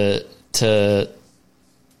and to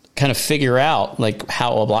kind of figure out like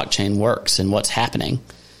how a blockchain works and what's happening.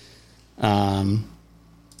 And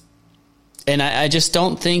I just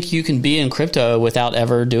don't think you can be in crypto without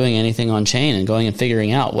ever doing anything on chain and going and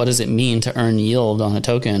figuring out what does it mean to earn yield on a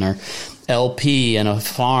token or LP in a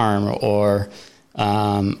farm or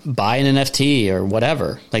buy an NFT or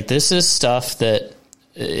whatever. Like, this is stuff that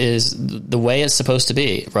is the way it's supposed to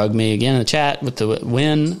be. Rug me again in the chat with the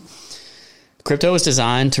win. Crypto is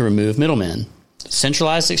designed to remove middlemen.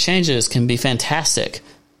 Centralized exchanges can be fantastic.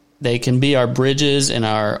 They can be our bridges and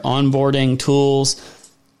our onboarding tools,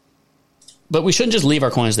 but we shouldn't just leave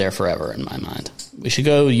our coins there forever, in my mind. We should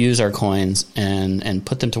go use our coins and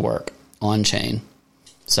put them to work on chain.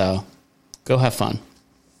 So go have fun.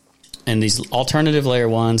 And these alternative layer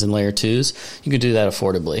 1s and layer 2s, you can do that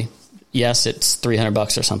affordably. Yes, it's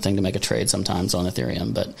 $300 or something to make a trade sometimes on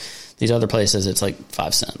Ethereum, but these other places, it's like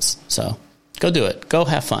 5 cents. So go do it. Go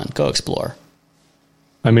have fun. Go explore.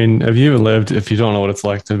 I mean, have you even lived if you don't know what it's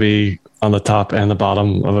like to be on the top and the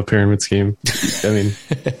bottom of a pyramid scheme? I mean,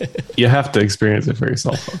 you have to experience it for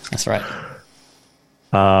yourself, folks. That's right.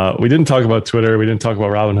 We didn't talk about Twitter. We didn't talk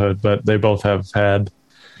about Robinhood, but they both have had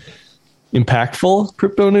impactful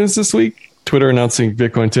crypto news this week. Twitter announcing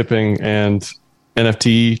Bitcoin tipping and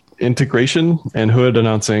NFT integration, and Hood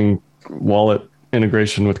announcing wallet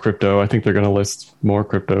integration with crypto. I think they're going to list more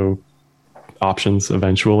crypto options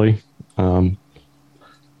eventually.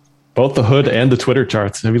 Both the Hood and the Twitter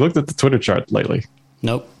charts. Have you looked at the Twitter chart lately?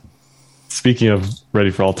 Nope. Speaking of ready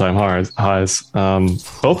for all-time highs,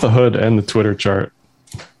 both the hood and the Twitter chart,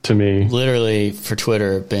 to me, Literally for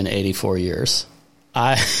Twitter, been 84 years.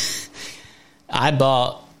 I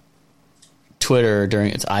bought Twitter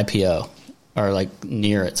during its IPO, or like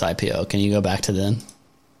near its IPO. Can you go back to then?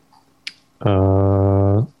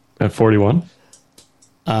 at 41.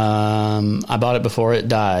 I bought it before it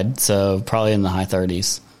died, so probably in the high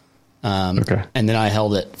 30s. Okay. And then I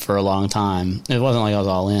held it for a long time. It wasn't like I was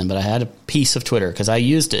all in, but I had a piece of Twitter because I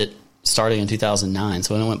used it starting in 2009.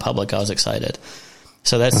 So when it went public, I was excited.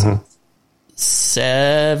 So that's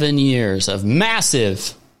 7 years of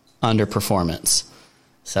massive underperformance.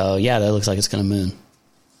 So yeah, that looks like it's going to moon.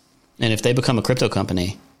 And if they become a crypto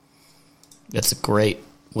company, that's a great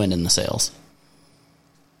win in the sales.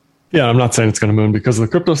 Yeah, I'm not saying it's going to moon because of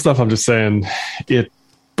the crypto stuff. I'm just saying it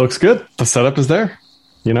looks good. The setup is there.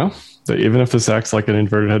 You know, even if this acts like an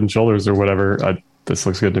inverted head and shoulders or whatever, this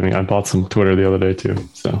looks good to me. I bought some Twitter the other day too.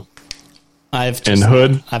 So I've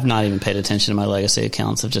not even paid attention to my legacy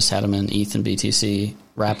accounts. I've just had them in ETH and BTC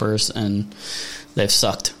wrappers, and they've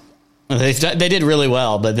sucked. They did really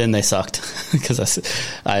well, but then they sucked because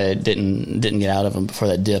I didn't get out of them before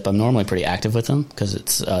that dip. I'm normally pretty active with them because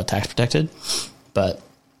it's tax protected, but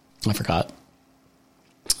I forgot.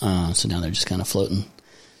 So now they're just kind of floating.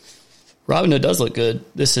 Robinhood does look good.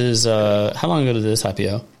 This is how long ago did this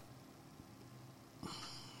IPO?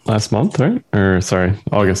 Last month, right? Or sorry,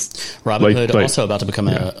 August. Robinhood also about to become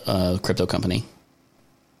a crypto company.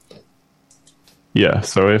 Yeah,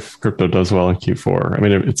 so if crypto does well in Q4, I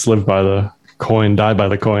mean, it's lived by the coin, died by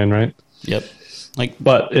the coin, right? Yep.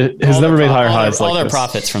 But it has never made higher highs. All their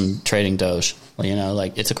profits from trading Doge. You know,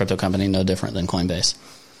 like it's a crypto company, no different than Coinbase.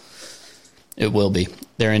 It will be.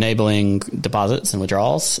 They're enabling deposits and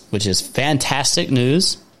withdrawals, which is fantastic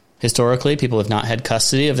news. Historically, people have not had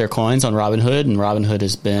custody of their coins on Robinhood, and Robinhood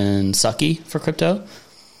has been sucky for crypto.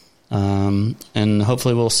 And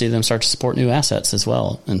hopefully we'll see them start to support new assets as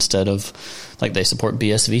well, instead of like they support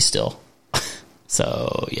BSV still.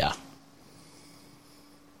 So, yeah.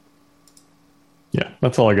 Yeah,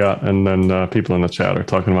 that's all I got. And then people in the chat are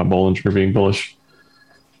talking about Bollinger being bullish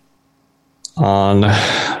on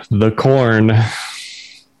the corn.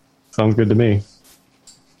 Sounds good to me.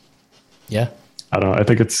 Yeah. I don't know. I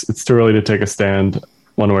think it's too early to take a stand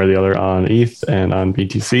one way or the other on ETH and on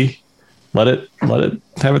BTC. Let it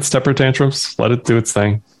have its temper tantrums. Let it do its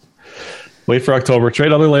thing. Wait for October.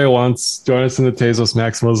 Trade other layer ones. Join us in the Tezos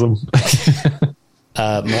maximism.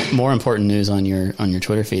 More important news on your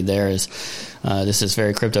Twitter feed there is this is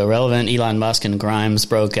very crypto relevant. Elon Musk and Grimes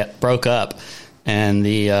broke up, and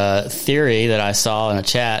the theory that I saw in a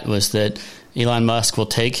chat was that Elon Musk will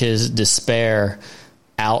take his despair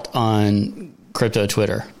out on crypto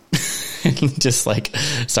Twitter and just like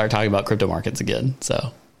start talking about crypto markets again.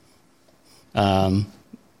 So,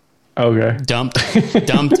 okay, dumped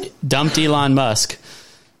Elon Musk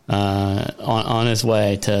on his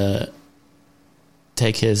way to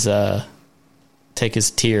take his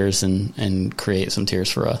tears and create some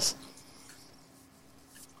tears for us.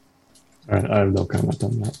 All right, I have no comment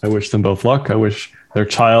on that. I wish them both luck. I wish their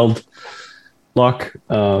child luck.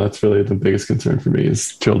 That's really the biggest concern for me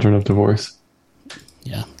is children of divorce.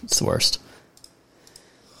 Yeah, it's the worst.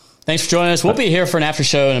 Thanks for joining us. We'll be here for an after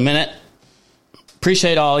show in a minute.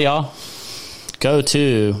 Appreciate all y'all. Go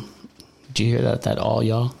to, did you hear that all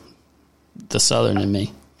y'all? The Southern in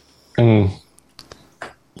me.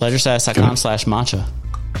 Ledgerstatus.com/matcha.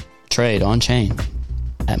 Trade on chain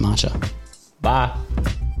at matcha. Bye.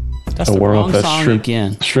 That's the wrong song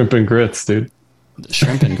again. Shrimp and grits, dude.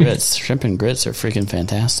 Shrimp and grits. Shrimp and grits are freaking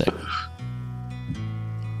fantastic.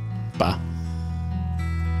 Bye.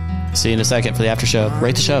 See you in a second for the after show.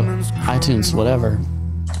 Rate the show. iTunes, whatever.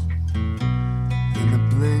 In the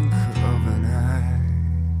blink of an eye,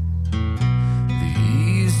 the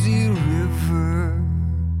easy river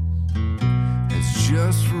has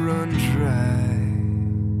just run dry.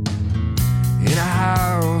 In a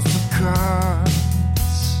house of cards,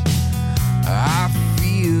 I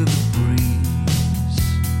feel the breeze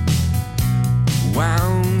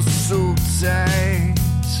wound so tight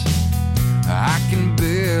I can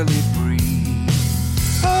barely breathe.